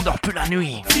depuis il endort plus la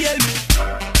nuit.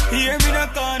 Hear me the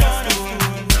cornerstone.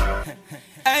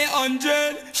 Hey,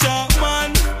 100 shot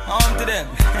man. On to them.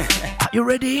 Are you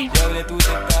ready? Yo, the two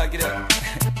talk it up.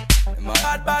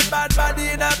 Bad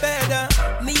in a bed.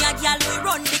 Me a gyal we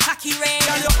run the cocky red.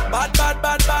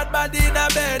 Bad in a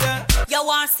bed. You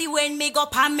want see when me go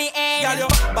pan me head.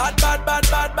 Bad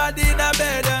in a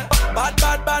bed.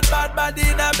 Bad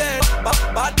in a bed.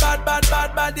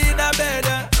 Bad in a bed.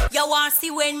 You want see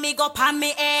when me go pan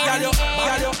me head. Bad in a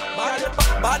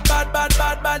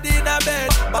bed. Bad in a bed.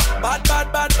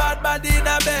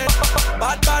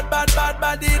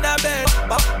 Bad in a bed.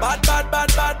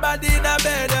 Bad in a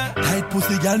bed. Tight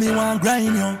pussy girl, me want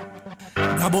grind you.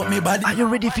 About me body. Are you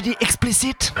ready for the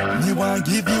explicit? Me want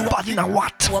give you body now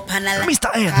what?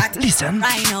 Mr. Head, listen.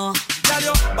 Rhino.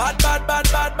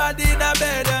 Bad in a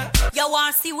bed. You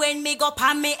want see when me go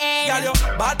pan me head.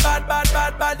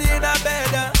 Bad in a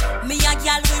bed. Me a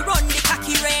gyal we run the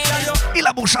cocky red. Il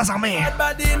a beau Shazamé.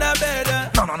 Bad in a bed.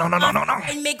 Non.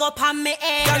 When me go pan me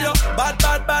head.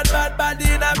 Bad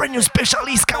in a brand new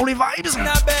specialist Kauli vibes.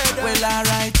 Well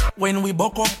alright. When we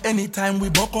buck up, anytime we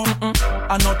buck up,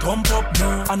 I not thump up,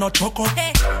 I not chuck up.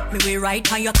 Hey, me we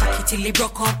ride on your cocky till it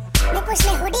broke up. Me push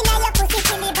me hoodie now your pussy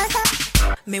till it bust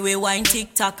up. Me we wine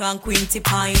TikTok and Quinty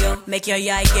pan you. Make your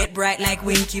eye get bright like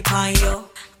Winky pan you.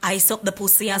 Ice up the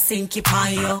pussy and Sinky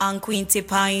pan you and Quinty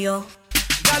pan you.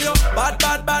 Girl, you bad,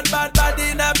 bad, bad, bad, bad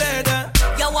in a bed.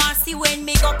 You want see when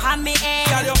me go pan me head.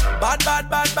 Girl, you bad, bad,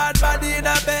 bad, bad, bad in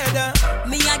a bed.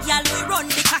 Me a girl we run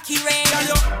the cocky rain.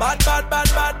 Girl, you bad, bad, bad,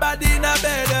 bad, bad in a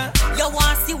bed. You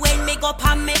want see when me go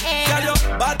pan me head. Girl,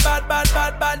 you bad, bad, bad,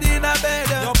 bad, bad in a bed.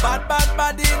 You bad, bad,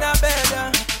 bad in a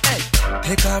bed.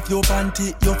 Take off your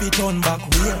panty, you fit turn back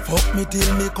way. Fuck me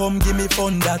till me come, give me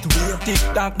fun that way. Tick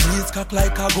tock, knees cock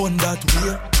like a gun that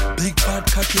way. Big fat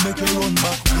cocky make you run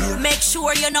back way. Make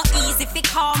sure you're not easy fi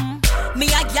come. Me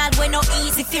a gal we no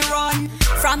easy fi run.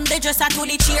 From the dresser to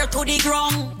the chair to the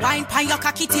ground. Wine pan your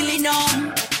cocky till it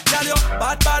numb. Girl, you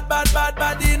bad, bad, bad, bad,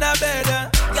 bad in a bed.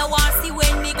 You want see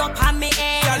when me go pan me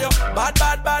head. Girl, you bad,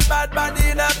 bad, bad, bad, bad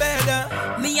in a bed.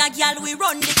 Me a gal we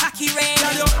run the cocky rain.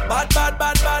 Girl, you bad, bad,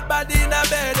 bad, bad, bad in a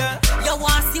bed. You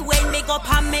want see when me go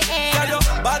pan me head. Girl,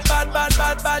 you bad, bad, bad,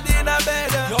 bad, bad in a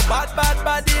bed. You bad, bad,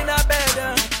 bad in a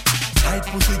bed. Tight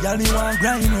pussy, girl, me want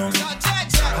grind you.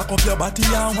 Pack up your body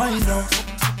and wind up.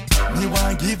 Me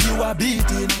want give you a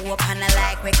beating. Walk on a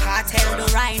like we cartel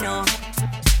the rhino.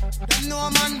 Them no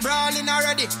man brawling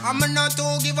already. I'm not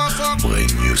to give a fuck.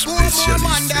 Brand new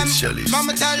specialist.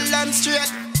 Mama tell them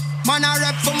straight. Man a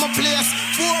rep for my place.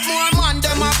 4 more man,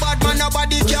 them a bad man,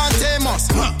 nobody can tame us.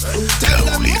 Tell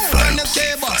them move on the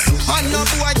cables. And no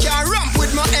boy can ramp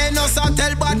with my anus. I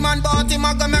tell bad man about him,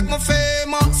 I gonna make me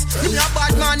famous. Me a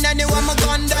bad man, anyway, my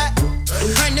gun there.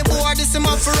 Any boy this him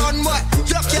off run, boy.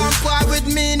 You can't quarrel with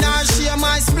me, now share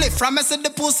my split. From me see the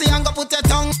pussy and go put your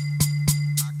tongue.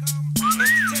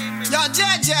 Yo,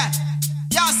 JJ,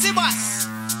 yo, Sibas.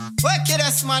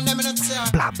 Wickedest man, them in the town.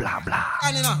 Blah, blah, blah.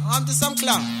 And you know, I'm to some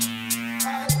clown.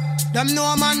 Them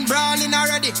no man brawling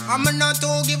already. I'm not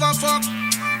to give a fuck.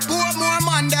 4 more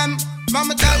man, them.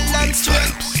 Mama tell them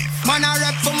straight. Man a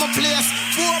rep for my place.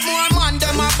 4 more man,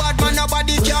 them a bad man,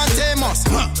 nobody can tame us.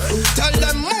 Tell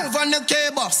them move on the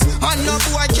cables. And no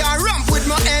boy can ramp with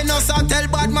my anus. I tell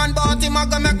bad man about him, I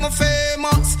gonna make me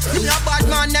famous. Me a bad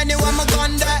man, anyway, my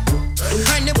gun there.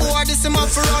 Any boy this him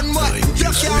off run, boy.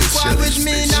 You can't quarrel with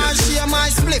me, now share my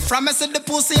split. From me see the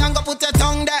pussy and go put your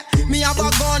tongue there. Me have a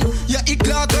gun, yeah, it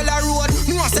cartel a road.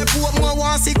 No say poor, more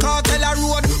want see cartel a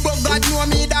road. But God know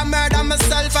me that murder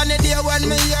myself. And the day when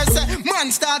me hear say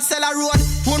man start sell a road.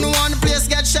 Who no want the place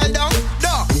get shell down?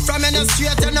 Duh, from any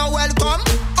street you no welcome.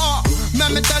 Oh,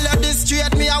 me tell you this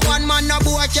straight. Me a one man, no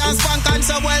boy can't spank and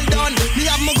so well done. Me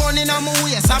have my gun in my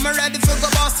waist, I'm ready for go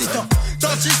boss it up.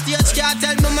 Touch the stage, can't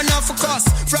tell me enough for cuss.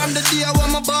 From the day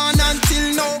when me born until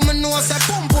now, me know say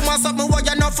boom boom and something what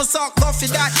you know for suck. Go for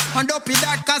that, and up with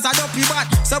that, cause I don't be bad.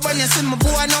 So when you see me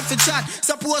boy enough for chat,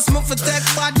 suppose me for take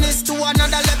badness to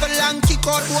another level and kick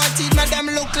out boy teeth, make them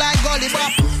look like gully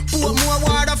bop. Pour more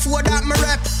water for that me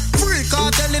rep. Free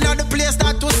cartel in the place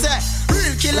that was say.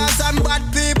 Real killers and bad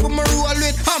people me roll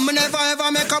with. And me never ever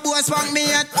make a boy spank me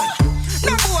yet.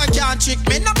 No boy can't trick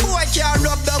me, no boy can't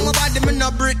rub down my body, me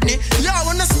no Britney. Yo,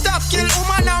 wanna stop kill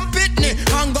woman and pitney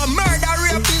and go murder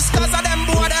rapists cause of them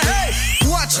boy that hey.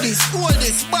 Watch this, hold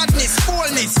this, badness,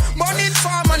 coolness. Money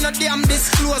farm and no damn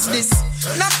disclose this.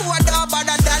 No boy da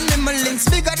better than me, my links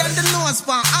bigger than the nose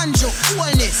pan, Andrew,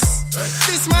 coolness.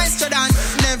 This my student,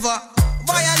 never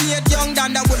violate young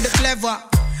than that with the clever.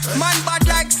 Man bad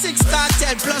like 6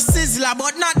 cartel plus Sizzler,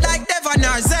 but not like Devon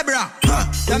or Zebra.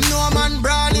 Them no man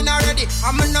brawling already,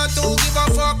 I'm not to give a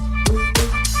fuck.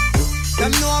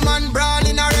 Them no man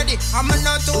brawling already, I'm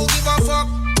not to give a fuck.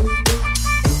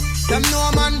 Them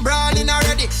no man brawling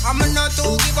already, I'm not to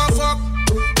give a fuck.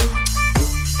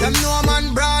 Them no man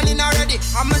brawling already,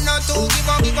 I'm not to give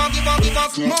a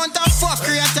Mount of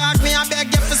fuckery attack me, I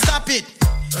beg you to stop it.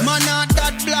 Man not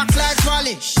that black like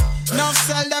polish. Now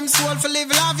sell them soul for live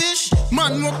lavish.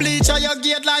 Man will bleach on your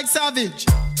gate like savage.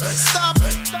 Stop,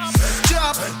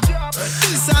 drop.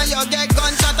 This and you get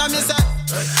gunshot and me say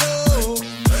oh,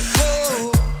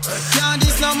 oh. Can't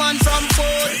this no man from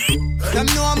Ford. Them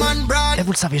no man brand. Et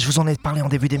vous le savez, je vous en ai parlé en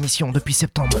début d'émission. Depuis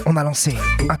septembre, on a lancé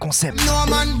un concept,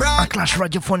 un clash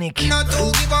radiophonique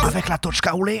avec la touch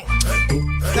Kaoulé.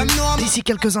 D'ici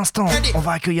quelques instants, on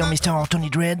va accueillir Mr. Anthony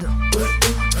Dread.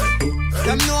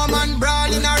 Them no man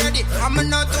brawling already. I'm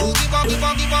not to give up.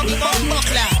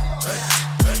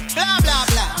 Blah blah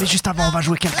blah. Mais juste avant, on va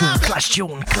jouer quelques clash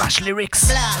tunes, clash lyrics.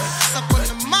 Blah, so put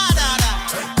the mother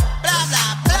blah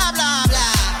blah blah blah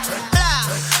blah blah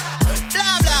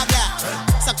blah blah blah.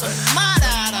 So put the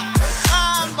mother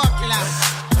buckler.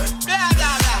 Blah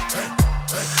blah blah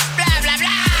blah blah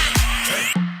blah.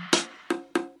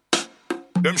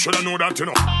 Them shoulda know that, you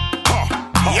know.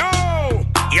 Yo,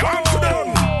 to them.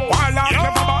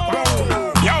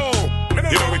 Yo,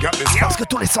 you know we got this. Parce que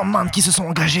tous les soundman qui se sont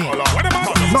engagés.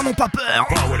 N'en ont pas peur.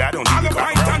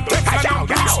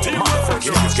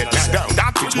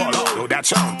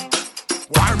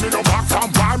 Why me no back from,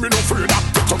 why me no fear that?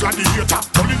 Get up gladiator,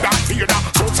 turn it down fear that.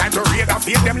 So time to raid that,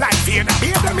 fear them like fear that.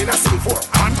 Beat them in a C4,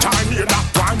 anti near that.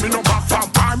 Why me no back from,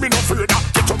 why me no fear that?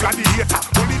 Get up gladiator,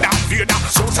 turn it down fear that.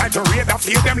 So time to raid that,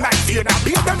 fear them like fear that.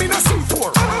 Beat them in a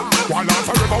C4. Warlord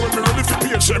forever when me ready to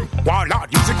page him.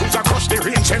 Warlord, use the cruiser crush the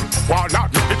range him.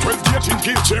 Warlord, make the 12 gauge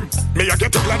engage him. May I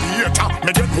get a gladiator,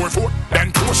 me get more foot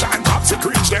than Porsche and Popsy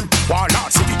cringe them.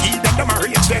 Warlord, see the key, them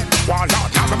arrange them.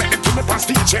 Warlord, now me make them to me past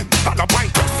stage him.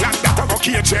 Flat that I go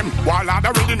cage him. Warlord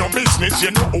already no business,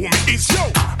 you know who me is.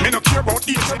 Yo, me no care about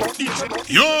this.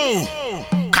 Yo,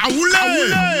 Kaule.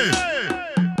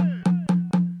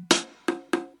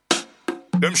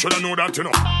 Them shoulda know that, you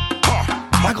know.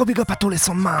 Un gros big up à tous les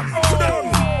soundman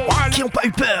qui ont pas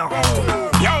eu peur,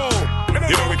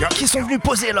 qui sont venus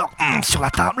poser leur sur la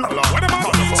table.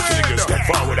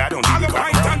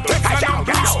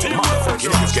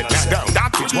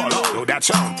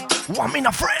 One me no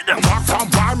afraid. Walk from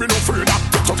why me no fear that.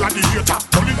 Get up gladiator,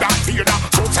 turn it down fear that.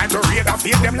 So time to raid that,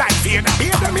 fear them like fear that.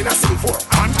 Beat them in a C4,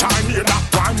 anti near that.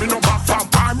 Why me no back from,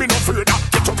 why me no fear that.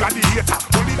 Get up gladiator,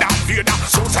 turn it down fear that.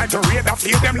 So time to raid that,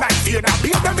 fear them like fear that.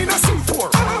 Beat them in a C4.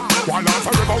 Warlord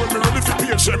forever when me ready to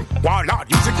page him.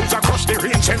 Warlord, use the cruiser crush the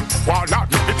range him.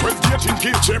 Warlord, make the 12 gauge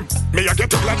engage him. May I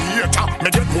get a gladiator, me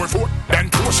get more foot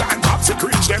than Porsche and Popsy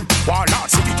cringe them.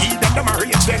 Warlord, see the key, them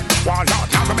arrange them.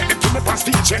 Warlord, now me make them to me past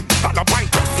stage him.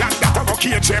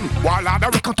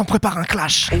 Et quand on prépare un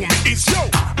clash, on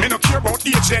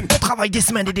travaille des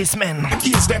semaines et des semaines.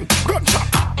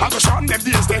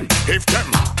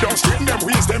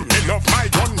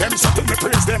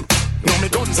 No, me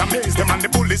guns amaze them and the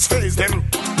bullets phase them.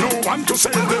 No one to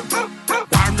save them.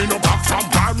 Why me no back from,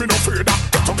 why me no fear that?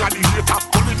 Get to gladiator,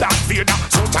 pull it down, fear that.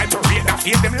 So time to raid that,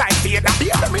 fear them like fear that.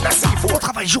 Fear them in a C4. On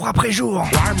travaille jour après jour.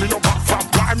 Why me no back from,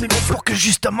 why me no fear. Pour que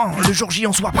justement, le jour J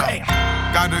on soit prêt.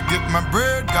 Gotta get my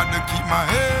bread, gotta keep my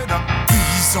head up.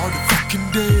 These are the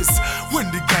fucking days when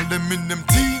the gal them in them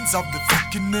teens of the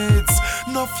fucking AIDS.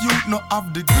 No youth, no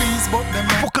have degrees, but them.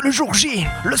 Pour que le jour J,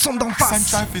 le son d'en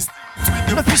face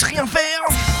ne puisse rien faire.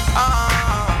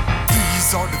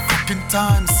 These are the fucking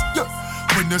times, yeah.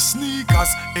 When your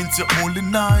sneakers ain't your only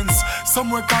nines.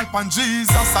 Somewhere call upon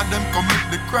Jesus and them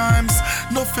commit the crimes.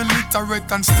 No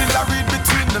illiterate and still I read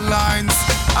between the lines.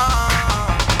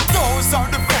 Those are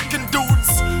the fucking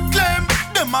dudes. Claim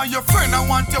them are your friend, I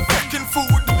want your fucking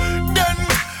food. Then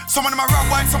some of them are rap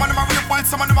white, some of them are rape white,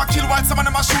 some of them are kill white, some of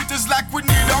them are shooters like we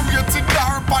need a rated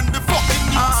dar upon the fucking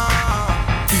news.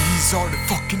 These are the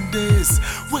fucking days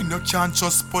when you can't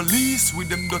trust police with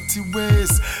them dirty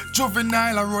ways.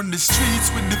 Juvenile are on the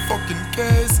streets with the fucking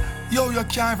case. Yo, you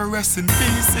can't even rest in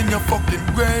peace in your fucking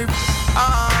grave.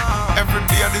 Every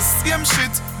day the same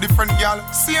shit, different gal,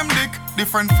 same dick,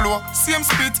 different flow, same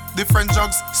spit, different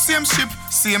drugs, same ship,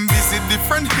 same busy,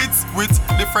 different hits with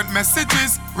different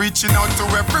messages, reaching out to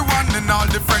everyone in all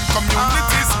different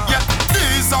communities. Yeah,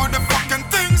 these are the fucking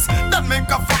things that make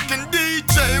a fucking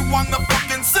DJ wanna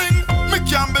fucking sing. Me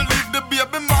can't believe the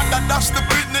baby mother dash the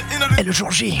Britney in the. Et le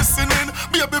jour J. Listening,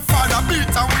 baby father beat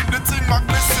her with the thing like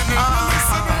listening.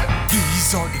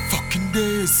 These are the fucking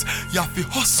days. You have to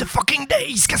hustle. The fucking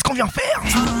days. Qu'est-ce qu'on vient faire?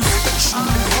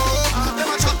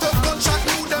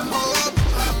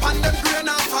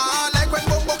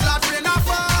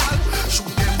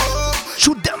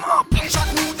 Shoot them up.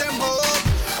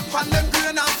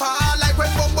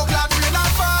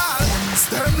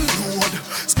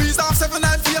 Squeeze off 7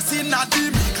 9 face in a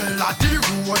the middle of the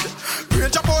road.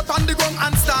 Range about on the ground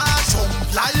and start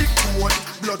jump like toad.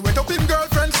 Blood wet up him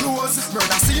girlfriend's clothes.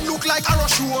 Murder scene look like arrow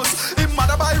shows. Him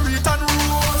mother by Reed and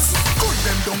Rose. Gun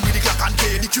them down with the Glock and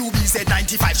K. The QBZ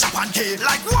 95 shop and K.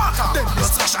 Like water. Them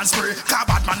blood slash and spray. Car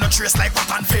bad man no trace like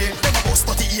Pat and Faye. Them a bust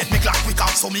 38 me Glock quick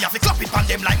out. So me have to clap it on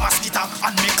them like mosquito.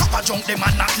 And make up a junk them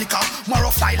and not liquor.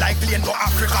 More fly like plane go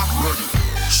Africa.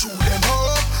 Shoot them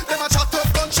up. Them a chat up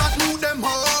gunshot move them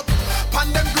up.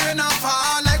 Pan them grain and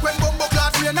fall like when bumbo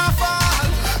clad rain and fall.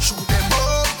 Shoot them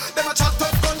up. Them a chat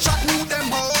up gunshot move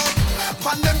them up.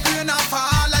 Pan them grain and fall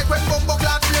like when bumbo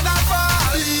clad rain and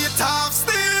fall. Beat off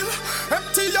steel,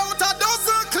 empty out a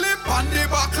dozen clip on the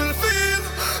battlefield.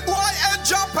 Boy head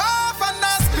jump off and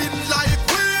a spin like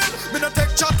wheel. Me no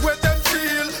take chat with them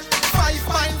feel.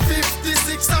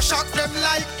 5.56 I shock them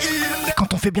like eel.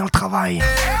 Quand on fait bien le travail.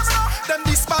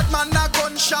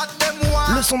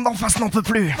 Le son d'en face n'en peut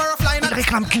plus. Il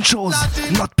réclame qu'une chose,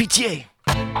 notre pitié.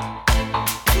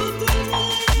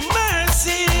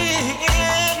 Mercy,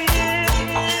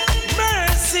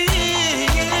 mercy.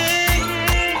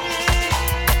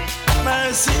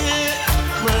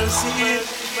 again.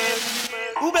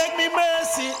 Who beg me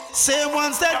mercy? Same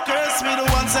ones that curse me, the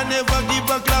ones that never give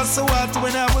a glass of water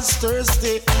when I was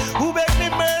thirsty. Who beg me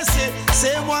mercy?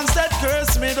 Same ones that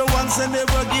curse me, the ones that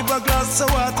never give a glass of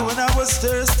water when I was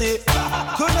thirsty.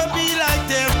 Couldn't be like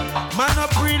them, man not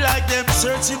pray like them,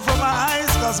 searching for my eyes,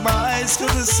 cause my eyes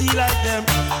couldn't see like them.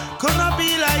 Couldn't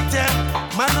be like them,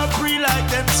 man not pray like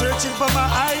them, searching for my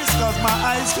eyes, cause my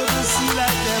eyes couldn't see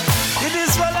like them. It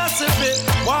is philosophy,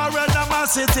 war and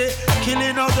animosity,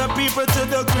 killing other people to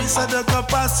the grace of the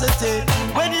capacity.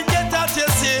 When you get out, you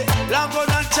see, long gun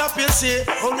and chop, you see.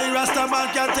 Only Rasta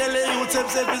man can tell you,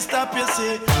 himself to stop, you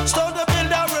see. Stone the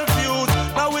builder refuse,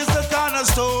 now is the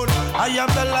cornerstone. I am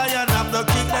the lion, I'm the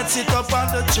king that sit up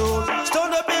on the throne. Stone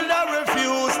the builder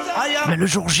refuse, I am. Mais le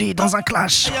jour J, dans un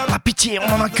clash, pas pitié, on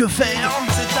en a que faire.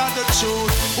 Sit on the throne.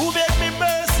 Who make me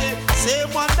mercy?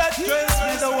 Same one that curse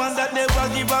me, the one that never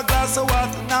give a glass of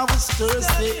water, now is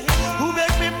thirsty. Who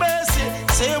make me mercy?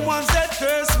 Same ones that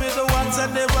curse me, the ones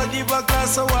that never give a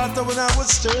glass of water when I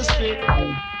was thirsty.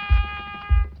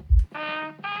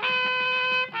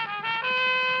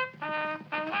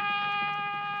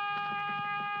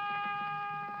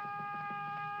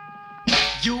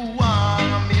 You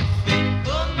want me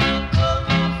to come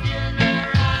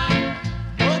funeral,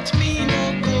 but me no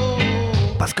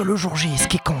go. Parce que le jour J, ce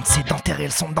qui compte, c'est d'enterrer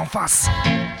le son d'en face,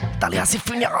 d'aller à ses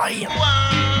funérailles.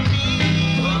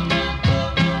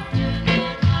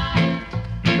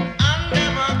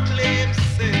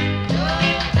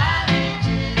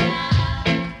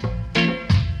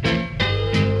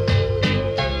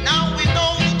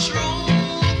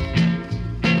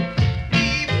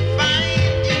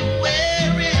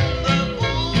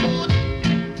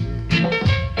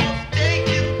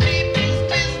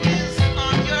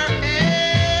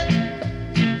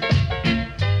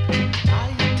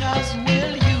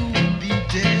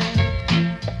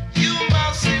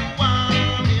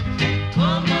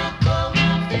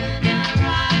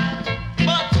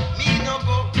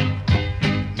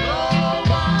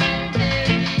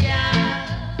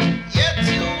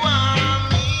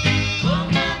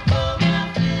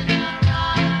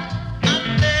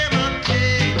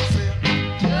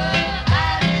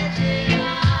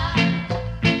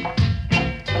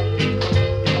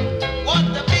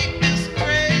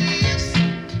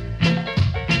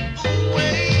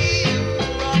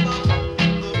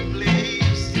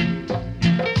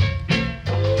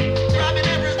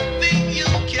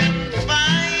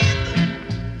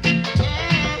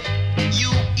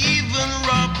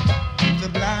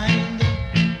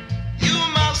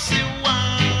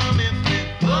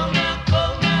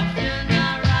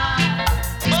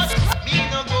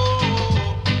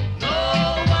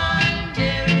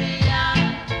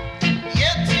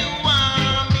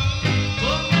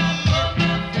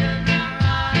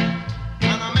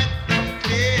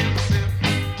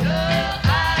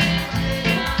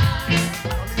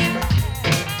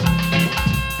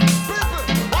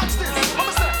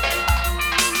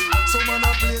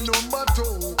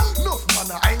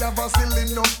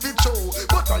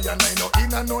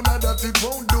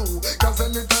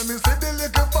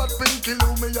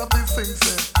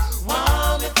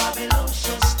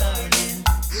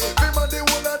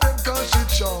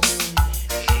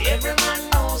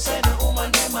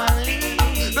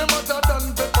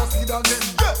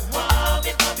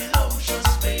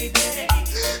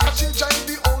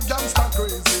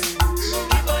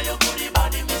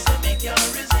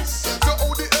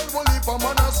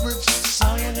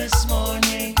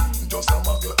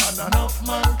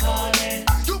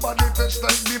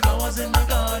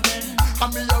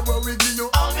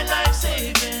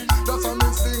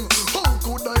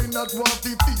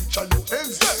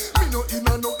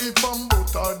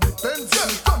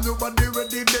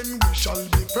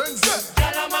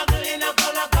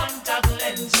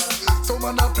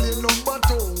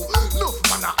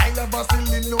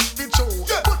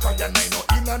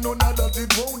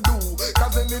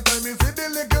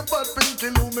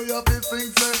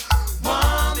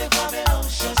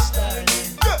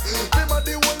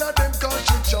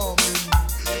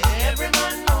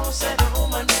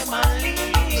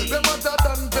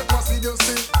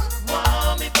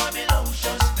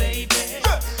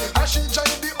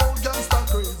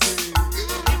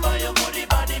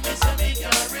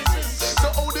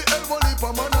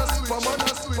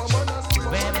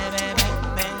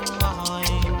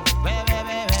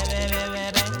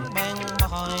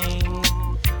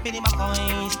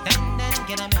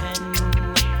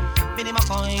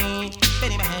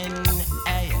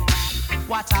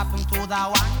 What happened to the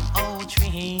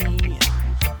 103?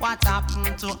 What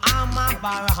happened to all my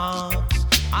barracks?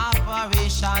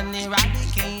 Operation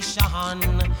Eradication.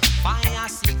 Fire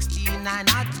 69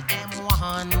 at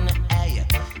M1. Hey,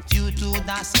 due to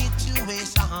the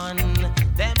situation,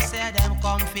 them say them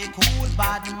come fi cool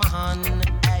bad man.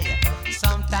 Hey,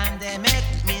 sometimes they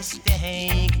make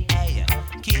mistake. Hey,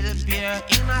 kill pure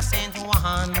innocent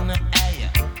one. Hey,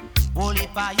 bully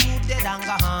pa you dead and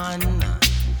gone.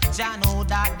 Ja know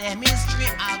that the mystery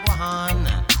a go on.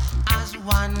 As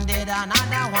one dead,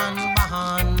 another one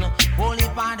behind. Only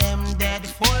for them dead,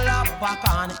 full of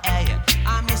popcorn. Hey,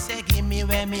 I me say, give me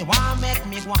where me want, make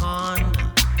me go on.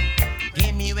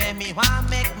 Give me where me want,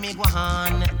 make me go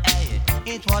on. Hey,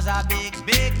 it was a big,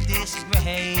 big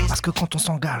disgrace. Parce que quand on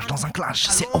s'engage dans un clash,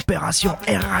 c'est opération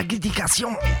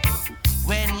éradication.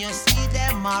 When you see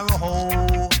them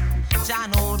marrow, I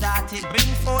know that it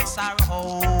bring forth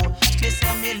sorrow. Me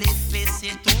say me live face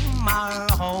it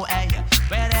tomorrow. Hey,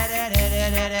 bang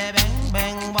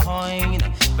bang behind.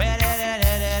 Bang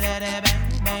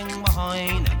bang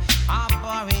behind.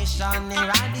 Operation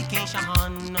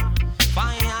Eradication.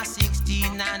 Fire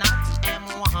 69 at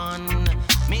M1.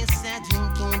 Me say due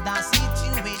to the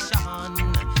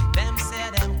situation, them say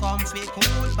them come fi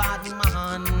cool bad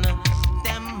man.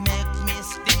 Them make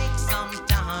mistakes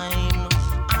sometime.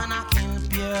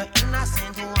 Pure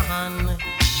innocent one.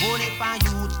 Only for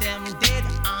you, them dead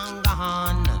and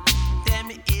gone. Them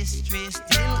history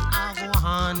still a go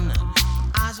on.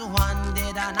 As one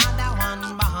dead, another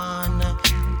one behind.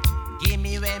 Give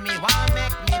me where me want,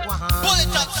 make me go on. Pull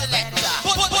it up, selector.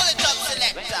 Pull it up,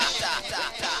 selector.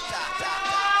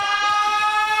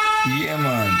 Yeah,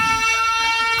 man.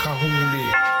 Kahuli.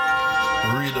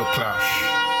 Reader Clash.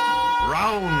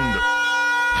 Round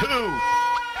 2.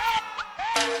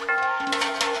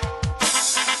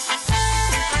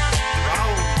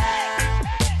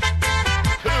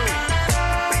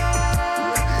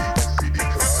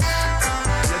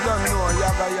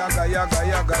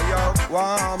 Yaga, yo.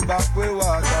 One back with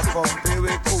water, pumpy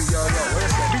with cool, yo.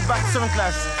 Big bad sound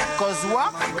clash. Cause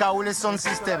what? Kaule sound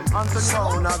system. Anthony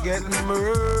sound are getting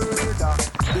murder.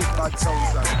 Big bad sound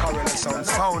clash. Kaule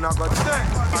sound are got dead.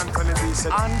 Anthony B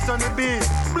said. Anthony B.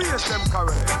 Blaze them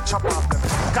Kaule. Chop off them.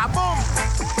 Kaboom!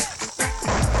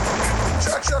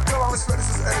 Check, yo, I'm this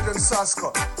is Agent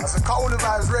Sasko. That's a Kaule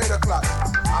Vibes Raider Clash.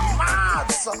 I'm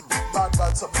mad. Something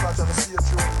bad, something bad. I'm gonna see a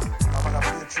tune. I'm gonna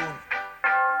play a tune.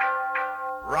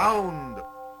 Round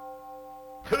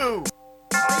 2.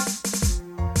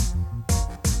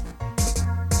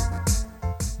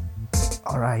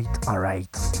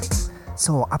 Alright.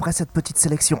 So, après cette petite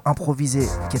sélection improvisée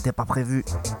qui n'était pas prévue,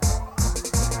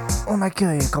 on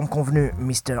accueille comme convenu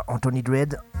Mr. Anthony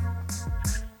Dread.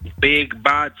 Big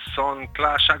Bad Sound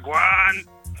Clash Agwan.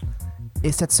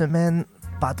 Et cette semaine,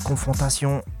 pas de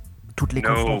confrontation. Toutes les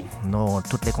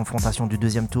confrontations du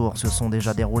deuxième tour se sont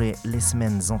déjà déroulées les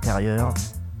semaines antérieures.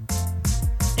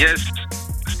 Yes,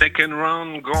 second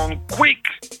round gone quick.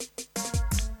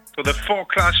 So the 4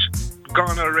 clash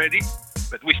gone already,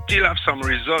 but we still have some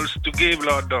results to give,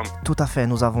 Lord Dom. Tout à fait,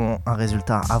 nous avons un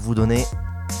résultat à vous donner.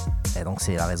 Et donc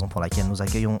c'est la raison pour laquelle nous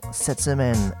accueillons cette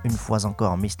semaine, une fois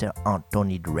encore, Mr.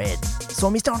 Anthony Dread. So,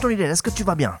 Mr. Anthony Dread, est-ce que tu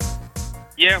vas bien?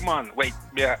 Yeah, man. Wait,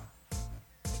 yeah.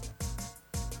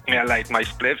 May I light my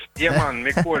spliff? Yeah, man.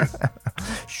 Me cool.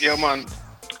 Yeah, man.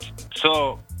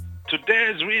 So,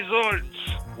 today's results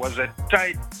was a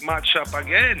tight matchup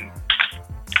again.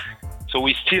 So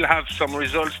we still have some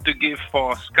results to give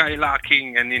for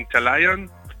Skylarking and Interlion.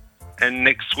 And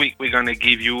next week we're going to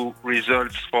give you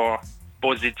results for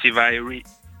Positive Irie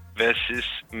versus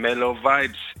Mellow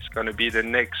Vibes. It's going to be the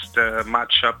next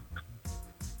matchup.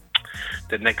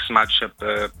 The next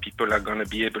matchup people are going to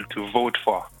be able to vote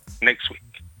for next week.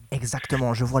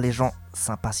 Exactement, je vois les gens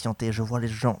s'impatienter, je vois les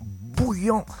gens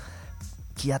bouillants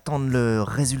qui attendent le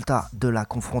résultat de la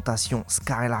confrontation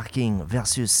Skylarking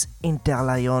versus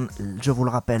Interlion. Je vous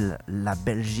le rappelle, la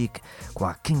Belgique,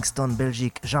 Kingston,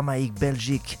 Belgique, Jamaïque,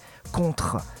 Belgique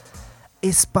contre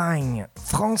Espagne,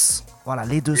 France. Voilà,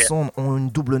 les deux sons ont une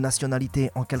double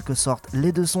nationalité en quelque sorte.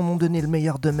 Les deux sons ont donné le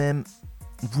meilleur d'eux-mêmes.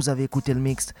 Vous avez écouté le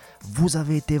mix, vous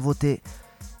avez été voté.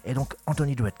 Et donc,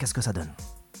 Anthony Dread, qu'est-ce que ça donne?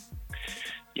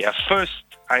 Yeah, first,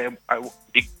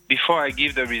 before I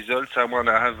give the results, I want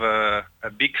to have a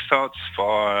big thoughts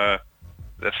for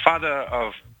the father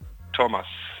of Thomas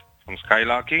from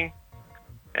Skylarking,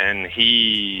 and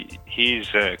he's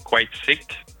quite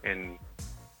sick, and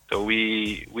so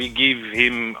we give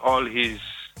him all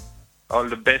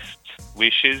the best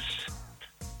wishes,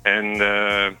 and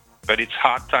but it's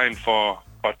hard time for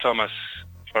Thomas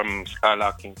from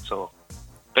Skylarking, so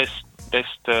best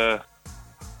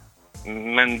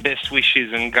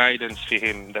wishes and guidance for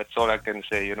him. That's all I can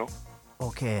say, you know.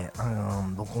 Ok,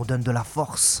 donc on donne de la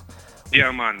force.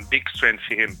 Yeah, man, big strength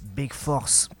for him. Big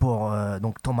force pour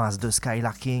donc Thomas de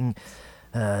Skylarking.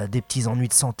 Des petits ennuis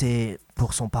de santé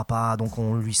pour son papa, donc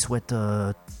on lui souhaite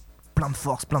plein de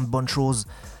force, plein de bonnes choses.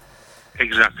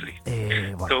 Exactly.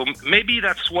 Et voilà. So maybe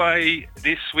that's why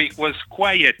this week was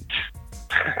quiet.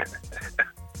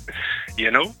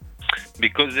 You know?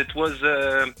 Because it was,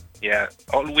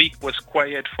 all week was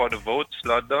quiet for the votes,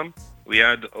 Lordom. We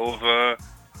had over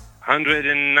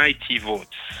 190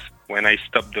 votes when I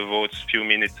stopped the votes a few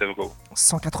minutes ago.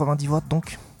 190 votes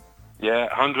donc? Yeah,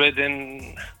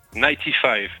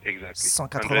 195, exactly.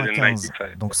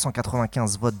 195, donc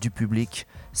 195 votes du public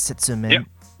cette semaine. Yeah.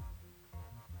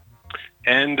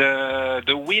 And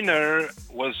the winner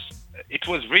was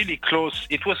really close.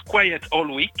 It was quiet all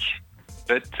week,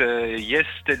 but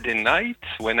yesterday night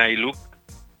when I looked,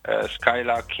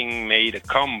 Skylarking made a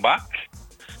comeback,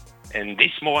 and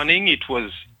this morning it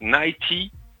was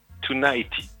 90 to 90.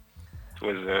 It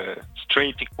was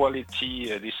straight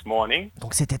equality this morning.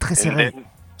 Donc c'était très serré. Then,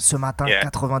 ce matin, yeah.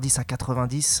 90 à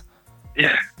 90.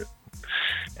 Yeah.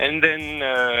 And then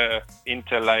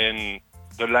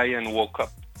the Lion woke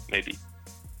up, maybe.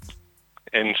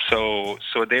 And so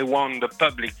they won the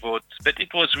public vote, but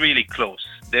it was really close.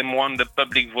 They won the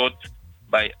public vote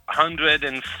by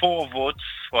 104 votes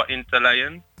for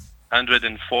Interlion,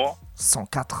 104.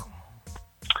 104.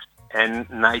 And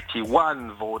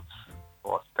 91 votes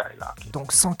for Skylarking.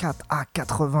 Donc 104 à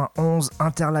 91,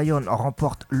 Interlion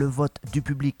remporte le vote du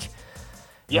public.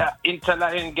 Yeah,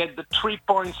 Interlion get the 3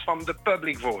 points from the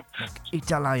public vote.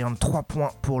 Interlion, 3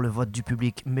 points pour le vote du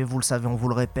public, mais vous le savez, on vous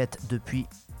le répète depuis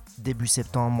début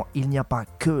septembre, il n'y a pas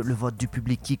que le vote du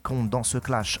public qui compte dans ce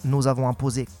clash. Nous avons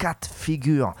imposé 4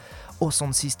 figures au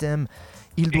sound system.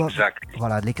 Ils doivent,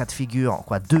 voilà, les 4 figures,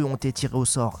 2 ont été tirés au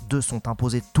sort, 2 sont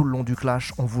imposés tout le long du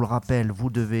clash. On vous le rappelle,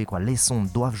 vous devez, les sons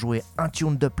doivent jouer un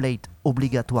tune de plate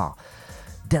obligatoire.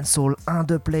 Dancehall, un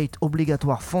de plate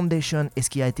obligatoire Foundation, et ce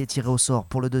qui a été tiré au sort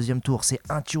pour le deuxième tour, c'est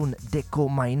un tune d'Echo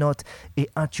My Note et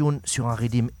un tune sur un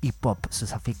rhythm hip-hop.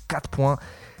 Ça fait 4 points.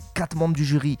 4 membres du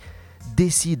jury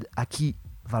décide à qui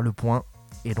va le point.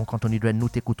 Et donc Anthony Dread, nous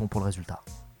t'écoutons pour le résultat.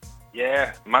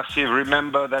 Yeah, Massive,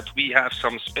 remember that we have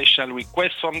some special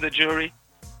requests from the jury.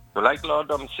 So like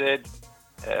Lordom said,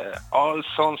 all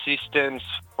sound systems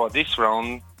for this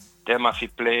round, they must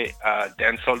play a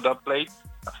dancehall dubplate,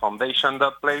 a foundation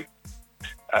dubplate,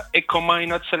 Echo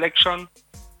Minot selection,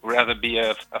 rather be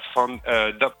a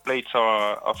dubplate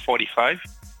or a 45.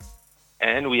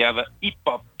 And we have a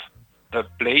hip-hop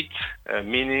plate,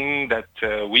 meaning that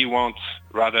we want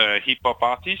rather a hip-hop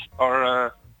artist or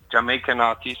a Jamaican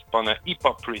artist on a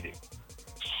hip-hop reading.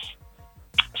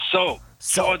 So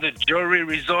for the jury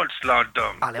results,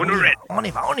 Lordom. Allez, on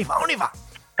y va.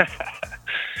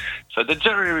 So the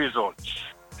jury results.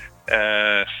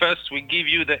 First, we give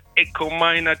you the Echo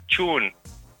Minor tune.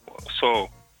 So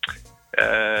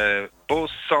both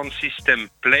sound systems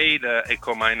play the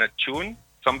Echo Minor tune.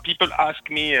 Some people ask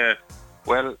me,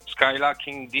 well,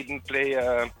 Skylarking didn't play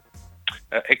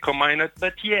Echo Minor,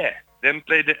 but yeah, them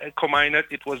play the Echo Minor.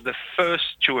 It was the first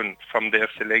tune from their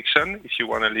selection, if you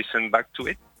want to listen back to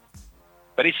it.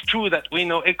 But it's true that we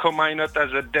know Echo Minor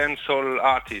as a dancehall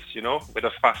artist, you know, with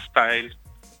a fast style.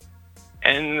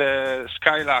 And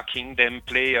Skylarking them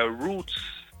play a roots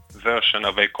version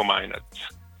of Echo Minor.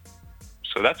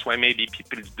 So that's why maybe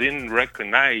people didn't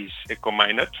recognize Echo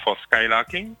Minor for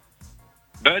Skylarking.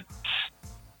 But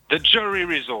the jury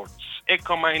results,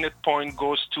 Echo Minor point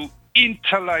goes to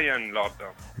Interlion,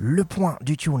 Lordom. Le point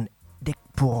du tune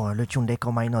pour le tune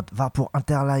d'Echo Minot va pour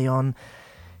Interlion.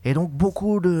 Et donc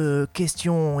beaucoup de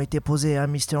questions ont été posées à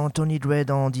Mr. Anthony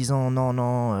Dread en disant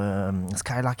non,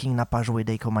 Skylarking n'a pas joué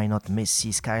d'Echo Minot, mais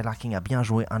si Skylarking a bien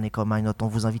joué un Echo Minot, on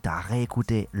vous invite à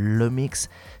réécouter le mix.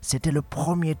 C'était le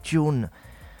premier tune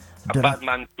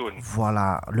Badman tune.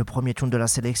 Voilà, le premier tune de la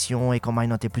sélection. Echo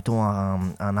Minot est plutôt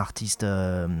un artiste,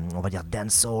 on va dire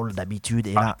dancehall d'habitude.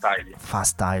 Et là,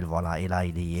 fast style, voilà. Et là,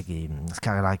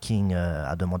 Skylarking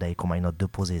a demandé à Echo Minot de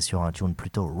poser sur un tune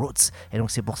plutôt roots. Et donc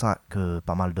c'est pour ça que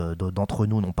pas mal d'entre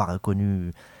nous n'ont pas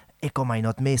reconnu Echo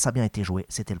Minot, mais ça a bien été joué.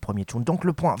 C'était le premier tune. Donc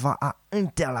le point va à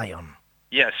Interlion.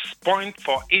 Yes, point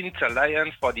for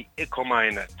Interlion for the Echo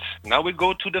Minot. Now we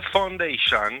go to the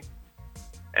foundation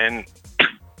and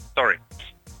sorry,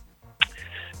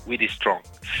 really strong.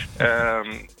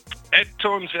 Head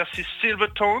Tones versus Silver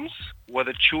Tones was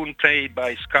a tune played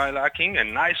by Skylarking, a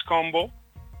nice combo.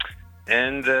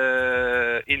 And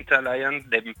Interlion,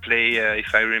 they play,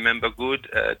 if I remember good,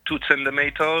 Toots and the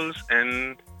Maytals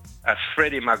and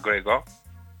Freddie McGregor.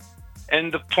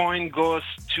 And the point goes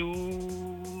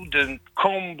to the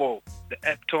combo, the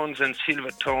heptones and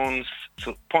silvertones.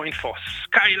 So point for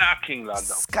Skylarking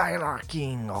là-dedans.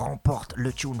 Skylarking remporte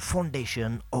le tune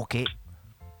Foundation, ok.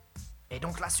 Et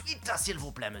donc la suite, s'il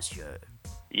vous plaît, monsieur.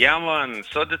 Yeah, man.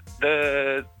 So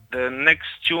the next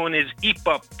tune is hip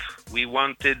hop. We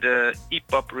wanted a hip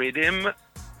hop rhythm,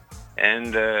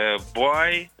 and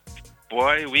boy,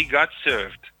 we got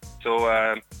served. So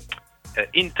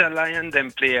Interlion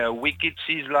then play a Wicked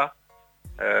Sizzla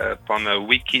on a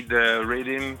Wicked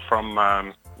rhythm from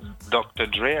Dr.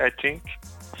 Dre, I think.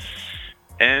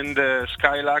 And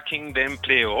Skylarking then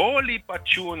play a whole heap of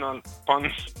tune on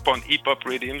hip hop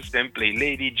rhythms. Then play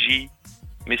Lady G,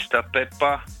 Mr.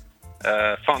 Peppa,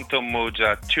 Phantom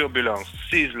Moja, Turbulence,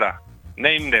 Sizzla,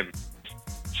 name them.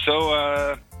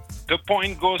 So the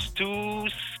point goes to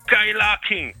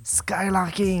Skylarking.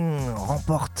 Skylarking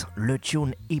remporte le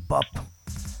tune hip-hop.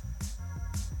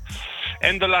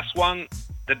 And the last one,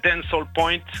 the dancehall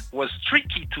point, was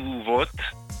tricky to vote.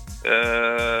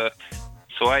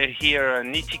 So I hear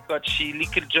Nitty Kochi,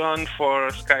 Little John for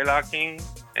Skylarking,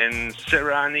 and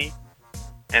Serrani,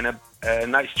 and a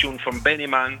nice tune from Benny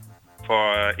Man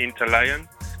for Interlion.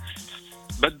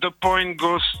 But the point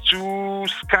goes to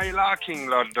Skylarking,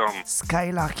 là-dedans.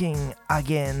 Skylarking,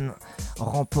 again,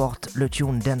 remporte le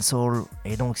tune dancehall.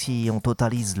 Et donc, si on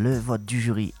totalise le vote du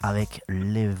jury avec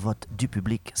les votes du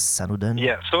public, ça nous donne...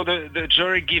 Yeah, so the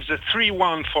jury gives a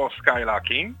 3-1 for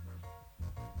Skylarking.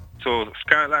 So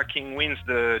Skylarking wins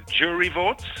the jury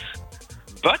votes,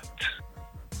 but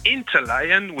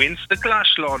Interlion wins the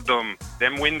clash, Lordom.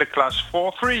 Them win the clash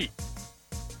 4-3.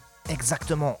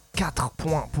 Exactement, 4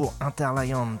 points pour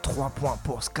Interlion, 3 points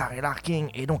pour Skylarking.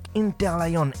 Et donc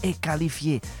Interlion est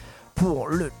qualifié pour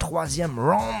le 3e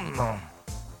round.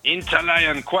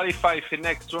 Interlion qualify for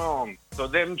next round. So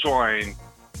them join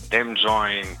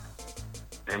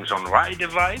Ride the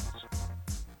Vibes,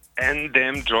 and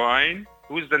them join...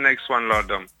 Who's the next one,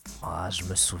 Lordom? Ah, je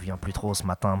me souviens plus trop ce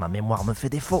matin, ma mémoire me fait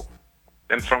défaut.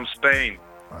 Them from Spain.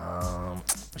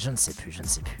 Je ne sais plus.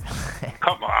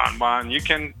 Come on, man, you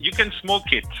can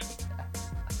smoke it.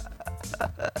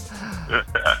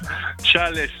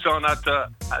 Chalice Son at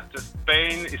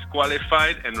Spain is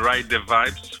qualified, and Ride the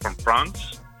Vibes from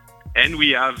France. And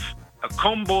we have a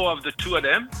combo of the two of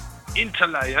them.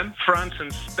 Interlion, France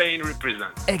and Spain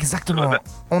represent. Exactement.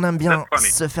 On aime bien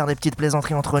se faire des petites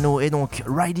plaisanteries entre nous. Et donc,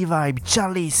 Ridey Vibe,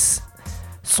 Chalice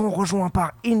sont rejoints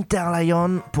par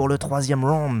Interlion pour le 3e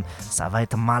round. Ça va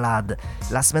être malade.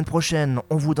 La semaine prochaine,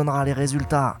 on vous donnera les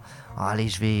résultats. Allez,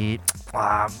 des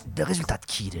résultats de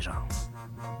qui déjà?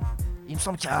 Il me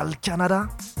semble qu'il y a le Canada.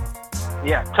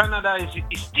 Yeah, Canada is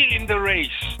still in the race.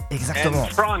 Exactement.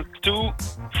 And France too.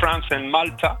 France and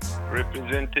Malta,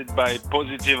 represented by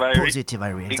Positive Irie. Positive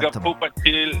Irie, exactement. Big up Poopa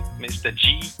Till, Mr.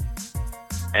 G,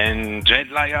 and Dread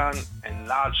Lion, and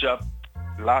Large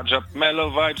Up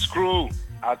Mellow Vibes crew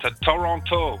at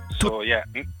Toronto. So yeah,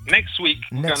 next week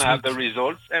we're gonna have the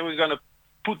results, and we're gonna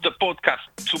put the podcast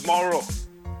tomorrow.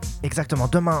 Exactement.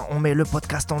 Demain, on met le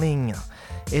podcast en ligne.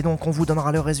 Et donc, on vous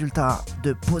donnera le résultat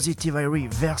de Positive Irie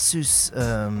versus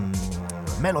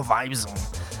Mellow Vibes.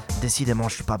 Décidément,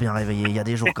 je suis pas bien réveillé. Il y a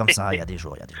des jours comme ça, il y a des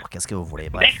jours. Qu'est-ce que vous voulez?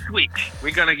 Bref. Next week,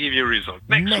 we're gonna give you results.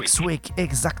 Next week,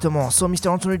 exactement. So, Mr.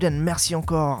 Anthony Den, merci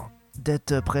encore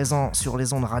d'être présent sur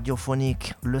les ondes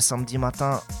radiophoniques le samedi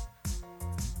matin.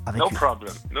 No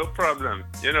problem.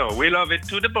 You know, we love it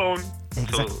to the bone.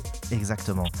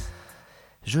 Exactement.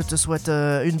 Je te souhaite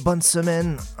une bonne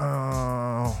semaine,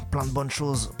 plein de bonnes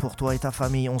choses pour toi et ta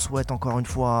famille. On souhaite encore une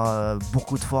fois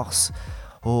beaucoup de force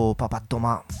au papa de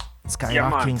Thomas,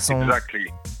 Skylarking Song.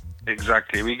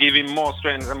 Exactly. We give him more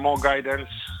strength and more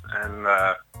guidance. And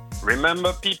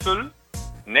remember, people,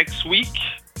 next week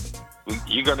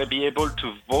you're gonna be able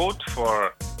to vote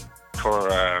for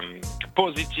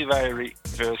Positive Irie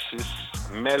versus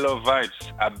Mellow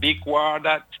Vibes. A big war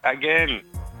that again.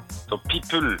 So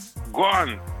people, go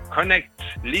on, connect,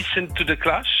 listen to the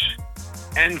clash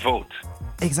and vote.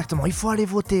 Exactement, il faut aller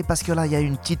voter parce que là il y a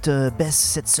une petite baisse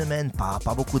cette semaine, pas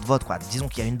beaucoup de votes quoi. Disons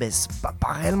qu'il y a une baisse,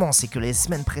 pas réellement, c'est que les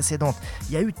semaines précédentes,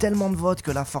 il y a eu tellement de votes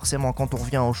que là forcément quand on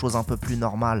revient aux choses un peu plus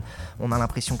normales, on a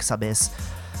l'impression que ça baisse.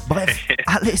 Bref,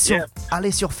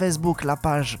 allez sur Facebook, la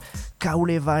page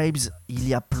Kaoulé Vibes, il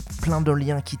y a plein de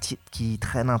liens qui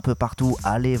traînent un peu partout.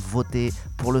 Allez voter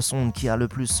pour le son qui a le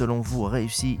plus selon vous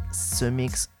réussi ce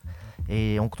mix.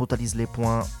 Et on totalise les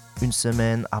points une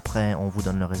semaine après, on vous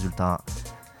donne le résultat.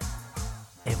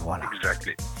 Et voilà.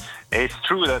 Exactly. It's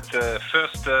true that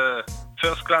first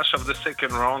clash of the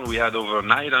second round we had over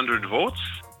 900 votes.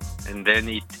 And then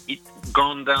it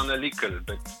gone down a little,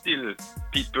 but still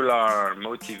people are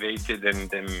motivated and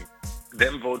them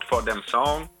them vote for them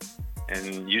song,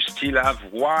 and you still have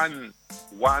one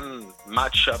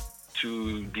matchup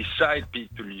to decide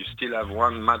people. You still have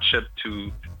one matchup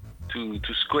to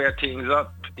square things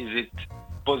up. Is it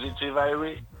Positive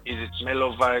Irie? Is it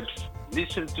Mellow Vibes?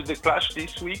 Listen to the Clash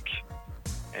this week,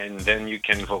 and then you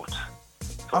can vote.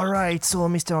 Alright, so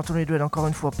Mr. Anthony Dread, encore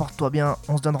une fois, porte-toi bien.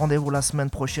 On se donne rendez-vous la semaine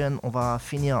prochaine. On va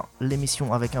finir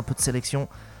l'émission avec un peu de sélection.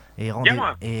 Et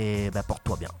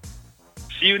porte-toi bien.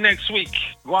 See you next week.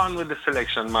 Go on with the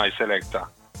selection, my selector.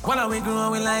 While we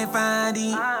growing like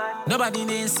party, nobody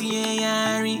they see a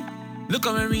Yari. Look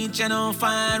how we reach and how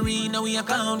far we know we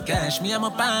account cash. Me I'm a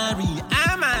party.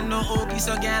 I'm a no okay,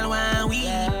 so girl want we.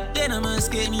 Then I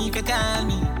must get me if you call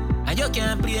me. And you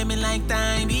can't play me like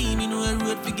time be. Me know a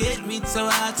road to get rich, so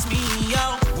ask me,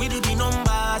 yo. We do the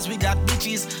numbers, we got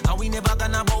bitches, and we never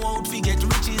gonna bow out to get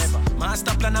riches.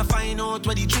 Master plan to find out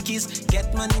where the trick is.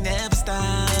 Get money never stop.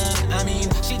 I mean,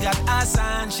 she got ass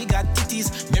and she got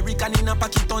titties. American in a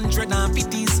pocket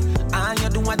 150s. All you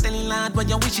do is telling Lord what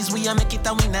your wishes. We a make it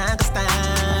and we not gonna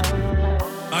stop.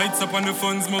 Heights up on the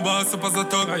funds, my boss up as a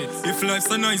thug. If life's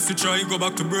so nice, you try, go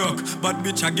back to broke. Bad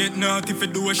bitch, I get naught if you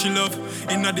do what she love.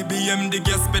 Inna the BM, the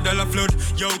gas pedal a flood.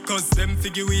 Yo, cause them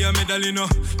figure we a medal, you know.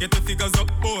 Get the figures up,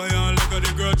 boy, and look at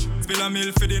the grudge. Spill a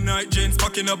meal for the night, Jane's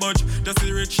packing a bunch. That's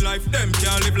the rich life, them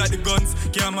can't live like the guns.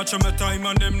 Can't match on my time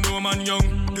and them know man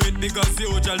young. Do it because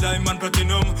the original diamond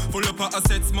platinum. Full up of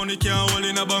assets, money can't hold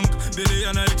in a bank.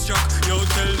 Billion extra, yo,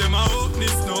 tell them I hope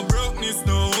this, no brokenness,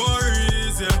 no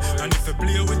worries, yeah. And if you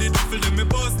play with the devil, then me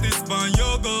bust this man,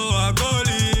 yo go a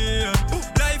goalie.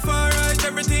 Life alright,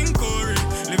 everything correct.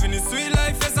 Living a sweet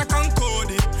life, yes I can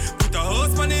code it. Put a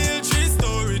house on the hill, 3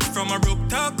 storage. From a broke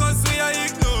talk, cause we are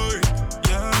ignore it.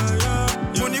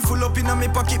 Yeah. Money full up in my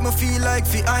pocket, me feel like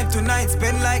fi hype tonight.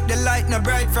 Spend like the light, na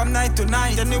bright from night to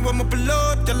night. Anyway, me pull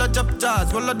out, tell a drop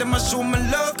jars. All of them a show me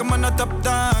love, come on a top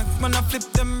dog. Man a flip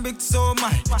them big so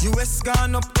my US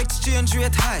gone up, exchange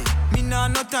rate high. Me nah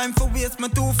no time for waste, me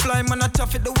too fly. Man a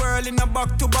traffic the world in a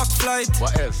back-to-back flight.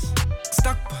 What else?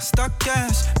 Stock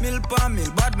cash, mil per mil,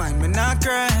 bad mind, me nah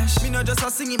crash. Me no just a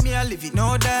sing it, me a live it,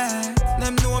 no that.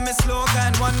 Them know me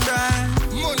slogan, one brand.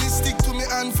 Money stick to me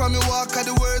hand from me walk of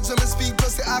the words when me speak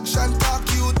plus the action talk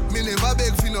cute. Me never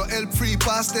beg for no help free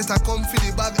pass test, I come for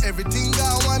the bag, everything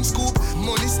got one scoop.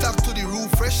 Money stuck to the roof,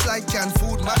 fresh like canned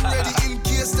food. Man ready in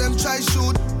case them try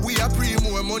shoot. We a pre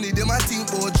more money, them a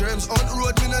think about germs. On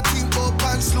road, me no think about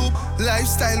pants loop.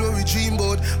 Lifestyle where we dream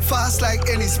about, fast like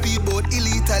any speedboat,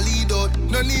 elite a lead out.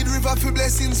 No need river for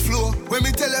blessings flow. When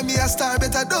me tell them me a star,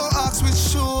 better don't ask which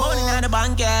show. Money in the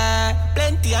bank, yeah.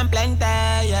 Plenty and plenty,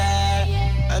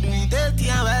 yeah. I do it healthy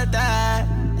and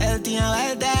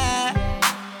well there.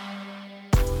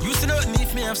 Used to nothing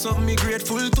if me have something me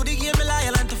grateful. To the game me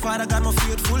loyal and to Father God me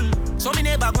faithful. So me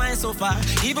never going so far.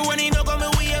 Even when he no go me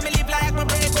way, me live like my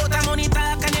break out and money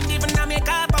talk and him even na make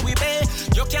up and we pay.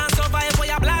 You can't survive for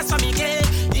your blasphemy, gay.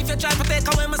 If you try to take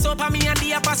away my soap and me and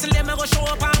the apostle, them go show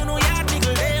up and no yard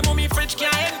niggle. Hey, mommy fridge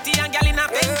can't empty and gal in a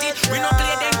plenty. We no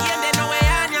play them game, they no way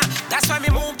on ya. That's why me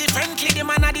move differently, the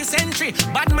man of the century.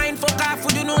 Bad mind fuck off,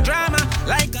 we do no drama.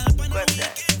 Like a pan on the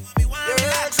weekend, we want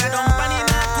relax. I don't pan in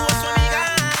a coast when me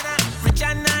gone. Rich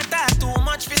and not that, too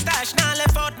much fistache. Now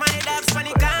left out my dogs for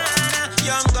the corner.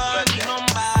 Young girl, the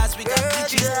numbers, we got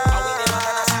bitches. And we never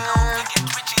gonna see no we get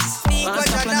riches.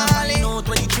 Fast up and up and you know what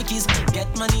the trick is. Get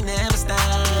money never stop.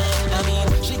 I mean,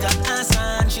 she got ass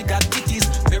and she got titties.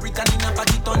 Very can in a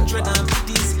pocket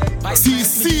 150s.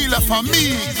 See la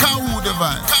famille, Kaou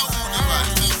Devine.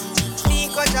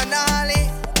 Nico Janali,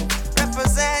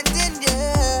 representing you.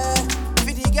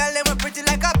 For the girl, they were pretty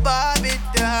like a Barbie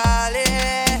doll.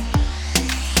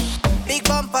 Big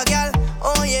bumper girl,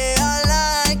 oh yeah,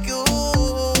 I like you.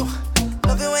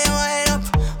 Love it when you wind up,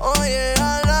 oh yeah, I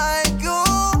like you.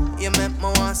 You make me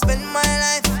want spend my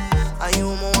life, and you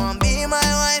want be my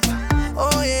wife.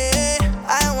 Oh yeah,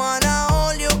 I wanna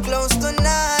hold you close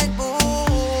tonight,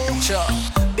 boo. Sure.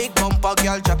 Big bumper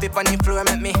girl, drop it on the floor,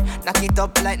 make me knock it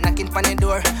up like knocking on the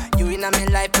door. You in a me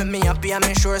life, make me happy, I'm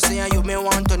sure. Say you me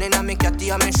want to in a me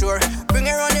catty, I'm sure. Bring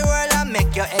her around the world and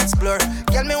make you explore.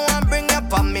 Girl, me want bring you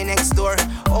on me next door.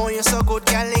 Oh, you so good,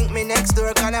 can link me next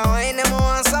door. Can I wine them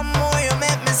want some more? You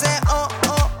make me say, oh,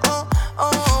 oh, oh,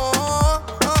 oh, oh,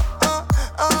 oh,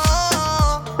 oh, oh,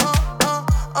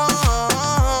 oh,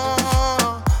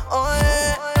 oh, oh,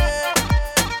 yeah.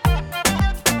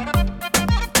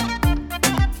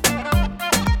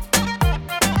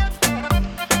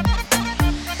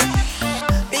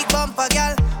 Big bumper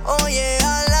girl, oh yeah, I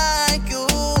like you.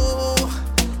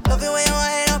 Love it when you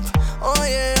wind up, oh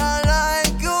yeah, I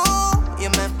like you. You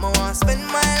make me want spend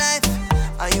my life,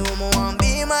 and you want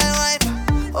be my wife.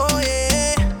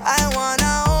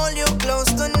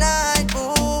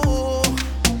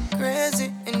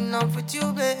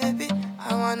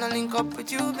 up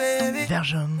with you, baby.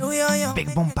 Version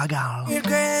Big Bomba Gal. Real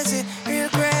crazy,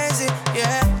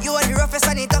 yeah. You are the roughest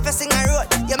and the toughest thing I wrote.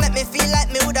 You make me feel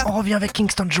like me woulda. On revient avec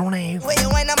Kingston Journey.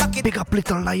 Big Up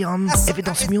Little Lion,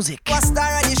 Evidence Music. Et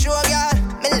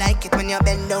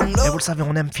vous le savez,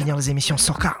 on aime finir les émissions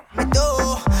soca.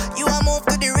 You are move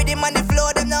to the rhythm and the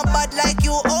flow, them not bad like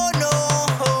you, oh no.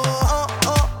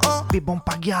 Big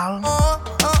Bomba Gal.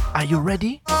 Are you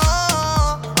ready?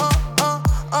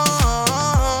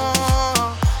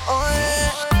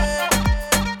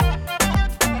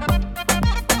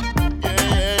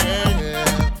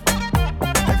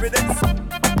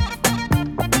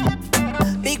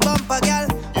 Big bumper girl,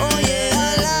 oh yeah,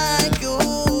 I like you.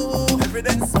 Love it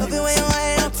when you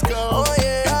wind up, oh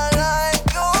yeah, I like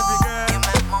you. You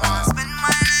make me wanna spend my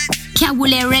life.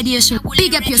 Kawule Radio Show,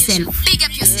 big up yourself, big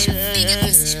up yourself, big up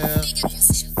yourself, big up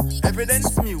yourself.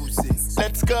 Evidence music,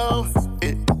 let's go.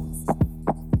 Yeah.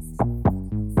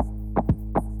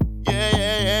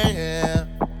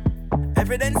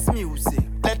 Evidence music,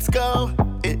 let's go.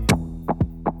 Yeah.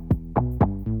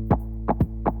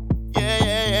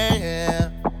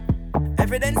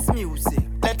 Evidence music,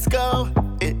 let's go.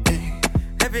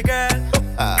 Every girl.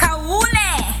 Kawule.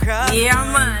 Yeah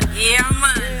man.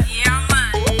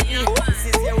 This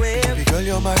is your way. Baby girl,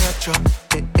 you're my rapture.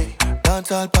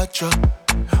 Dance all patcha.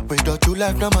 Without you,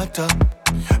 life no matter.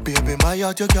 Baby, my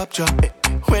heart you capture.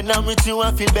 When I'm with you,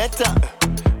 I feel better.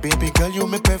 Baby girl, you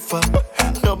me prefer.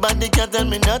 Nobody can tell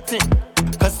me nothing.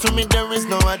 Cause to me there is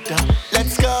no other.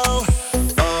 Let's go.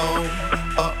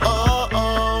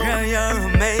 Girl, you're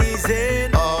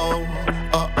amazing.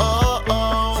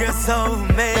 You're so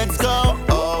amazing. Let's go.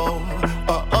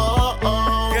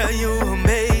 Girl, you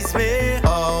amaze me.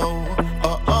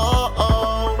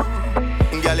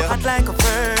 Girl, you're hot like a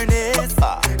furnace.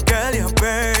 Girl, you're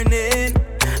burning.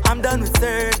 I'm done with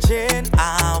searching.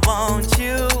 I want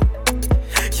you.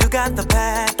 You got the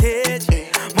package,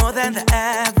 more than the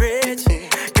average.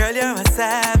 Girl, you're a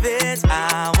savage.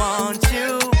 I want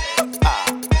you.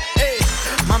 Hey,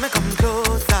 mama, come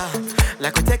closer,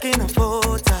 like we're taking a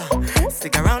photo.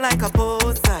 Stick around like a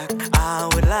poster. I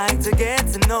would like to get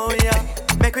to know ya.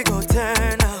 Make we go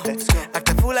turn up, act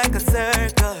a fool like a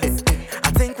circus.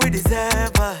 I think we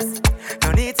deserve us.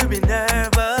 No need to be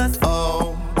nervous.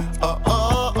 Girl,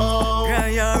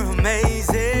 you're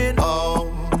amazing.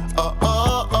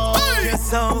 You're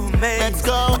so amazing. Let's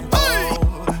go.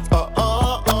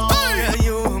 Girl,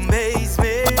 you amaze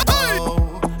me.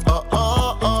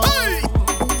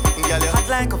 Girl, you're hot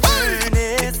like a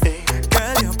furnace.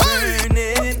 Girl, you're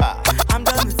burning. I'm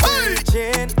done with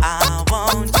searching. I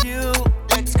want you.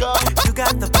 Let's go. You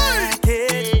got the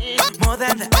package, more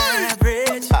than the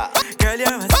average. Girl,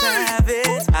 you're a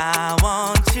savage. I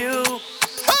want you.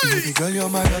 Baby girl, you're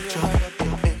my rapture.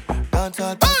 Dance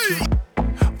all patcha.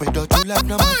 Without you, life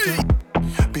no matter.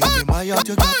 Baby, my heart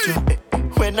you capture.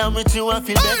 When I'm with you, I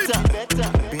feel better.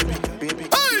 Baby.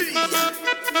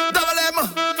 Double M.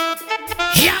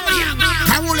 Yeah, man.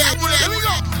 Kawule, here we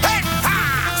go. Hey, ha.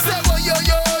 Say what yo.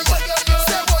 Say what yo.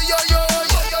 Say what yo.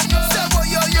 Say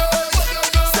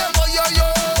what yo.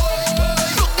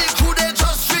 Look the crew they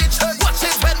just reach. Watch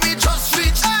it when we just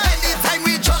reach. Anytime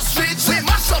we just reach, we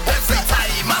mash up every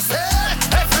time. I say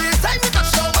every time we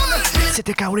touch down.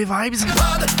 C'était Kawule Vibes.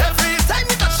 Every time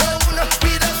we touch down, we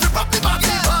just rip up the body.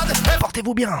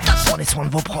 Portez-vous bien, prenez soin de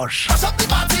vos proches. Mash up the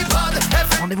body.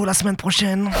 Rendez-vous la semaine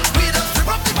prochaine. We just rip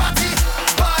up the body.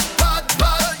 Bad.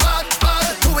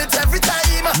 Do it every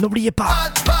time. N'oubliez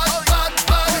pas, Bad.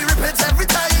 We rip it every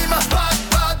time. Bad.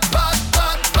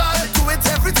 Do it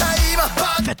every time.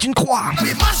 faites une croix.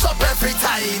 We mash up every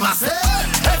time. I say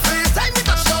every time we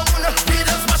touch down, we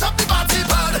just mash up the body.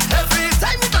 Bad. Every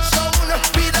time we touch down,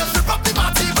 we just rip up the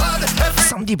body. Bad.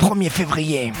 Samedi 1er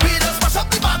février. We just mash up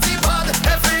the body. Bad.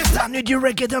 La nuit du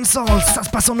reggae dancehall, ça se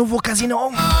passe au nouveau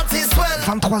casino.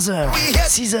 23h,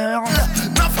 6h.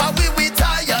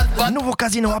 Nouveau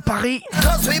casino à Paris.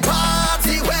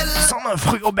 109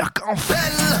 rue Oberkampf.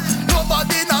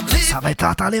 Ça va être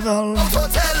à ta level.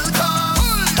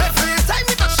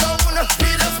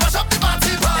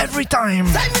 Every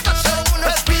time.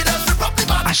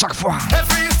 À chaque fois.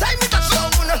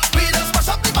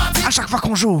 À chaque fois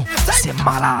qu'on joue, c'est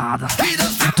malade.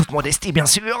 En toute modestie, bien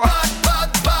sûr.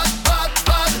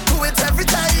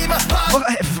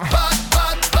 Bref.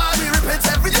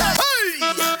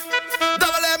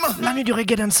 La nuit du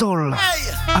reggae dancehall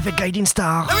avec Guiding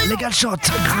Star, Legal Shot,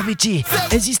 Gravity,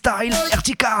 Easy Style,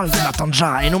 Vertical,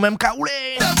 Natanja et nous-mêmes Kawule.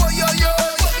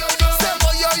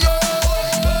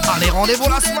 Allez, rendez-vous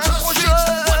la semaine prochaine.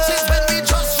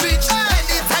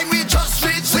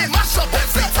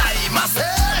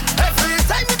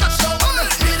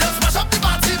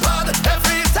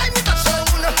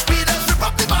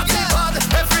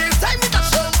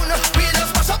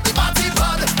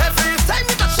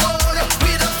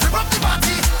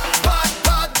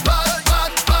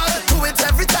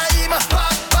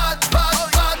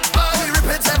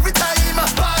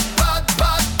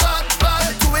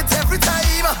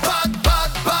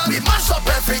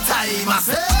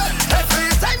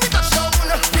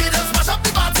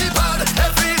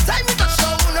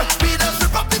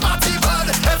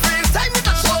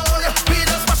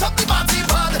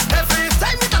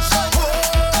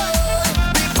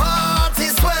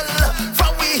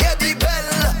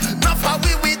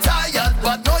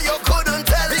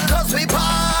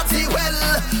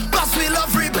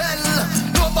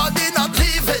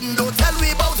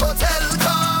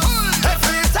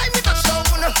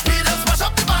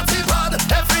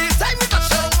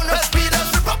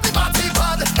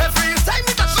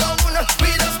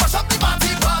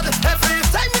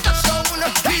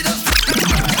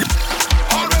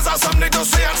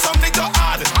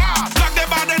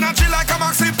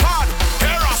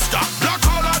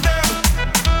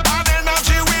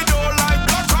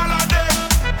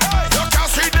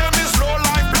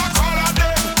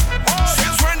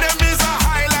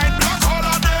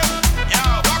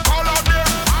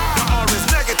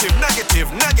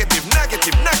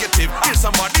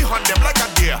 body on them like a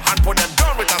deer and put them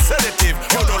down with a sedative.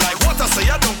 You don't like what I say,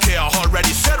 I don't care.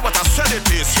 Already said what I said it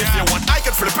is. If you want, I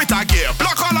can flip it again.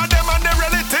 Block all of them and their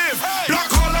relative.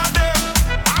 Block all of them.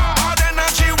 Hard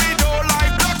energy we don't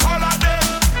like. Block all of them.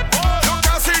 You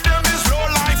can see them is low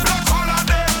life. Block all of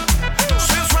them.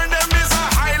 Since when them is a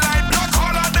highlight. Block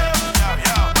all of them.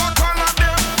 Block all of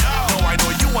them. No, I know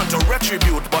you want to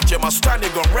retribute, but you must stand your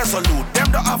gun resolute.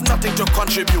 Them don't have nothing to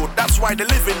contribute. That's why the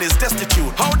living is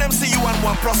destitute. How them see you and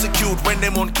want prosecute when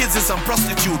them own kids is some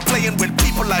prostitute, playing with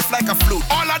people life like a flute.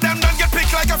 All of them don't get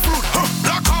picked like a fruit.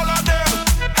 Block all of them.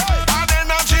 Bad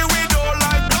energy we don't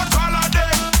like. Block all of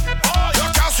them. You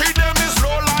can see them is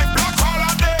low life. Block all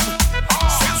of them.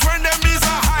 Since when them is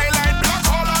a highlight. Block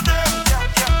all of them.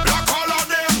 Block all of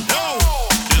them. No.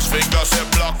 This finger say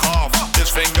block off. This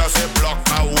finger say block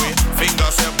away. Finger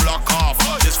say block off.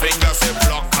 This finger say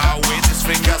block away. This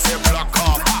finger say block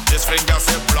off. This finger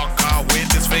say block away.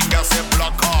 This finger say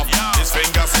block off. This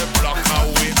finger say block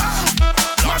away.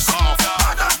 Block off.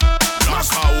 Block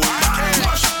away.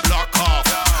 Block off.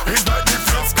 It's not the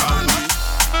first gun.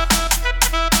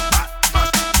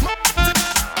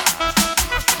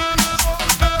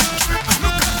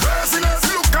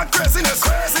 Look at craziness,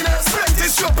 craziness. Plenty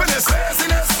stupidness,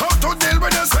 craziness. How to deal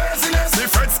with this craziness? The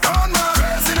friends gone, man.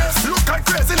 Craziness. Look at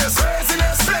craziness,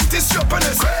 craziness. Plenty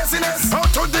stupidness, craziness. How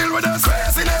to deal with this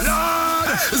craziness? Lord,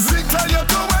 Zig tell you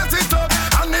to wet it up,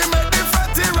 and he make the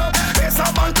fatty rub. It's a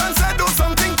band and say do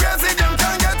something crazy, them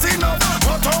can't get enough.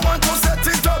 But I want to set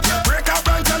it up, break a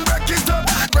branch and break it up.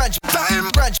 Branch, time,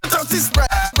 branch, justice,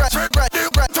 branch, branch, branch,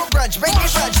 branch, break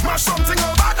it, branch. Mash something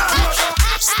up, mash up.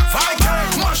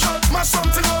 Viking, mash up, mash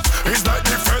something up. It's like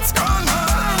the feds gone.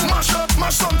 Mash up,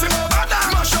 mash something up.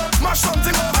 Mash up, mash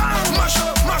something up. Mash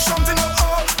up, mash something up.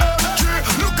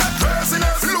 Look at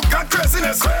craziness, look at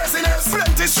craziness, craziness.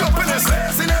 Plenty stupidness,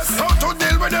 craziness. How to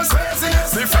deal with this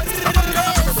craziness? The feds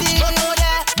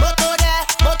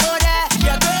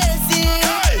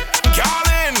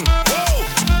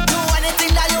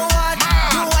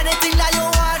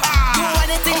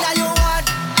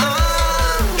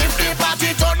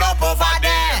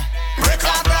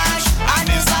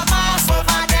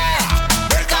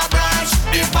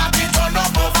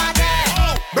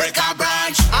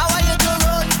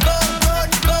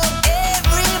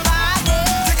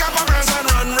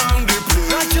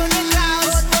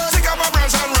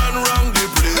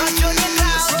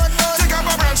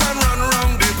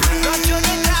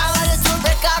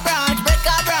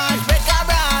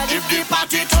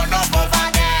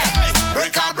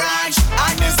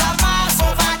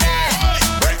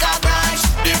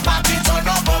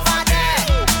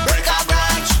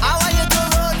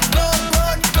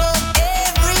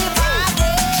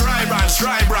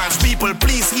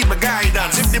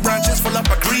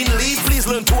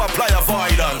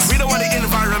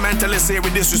say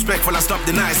we disrespectful and stop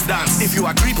the nice dance. If you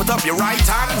agree, put up your right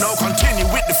hand. Now continue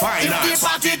with the finance. If the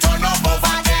party turn up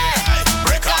over there.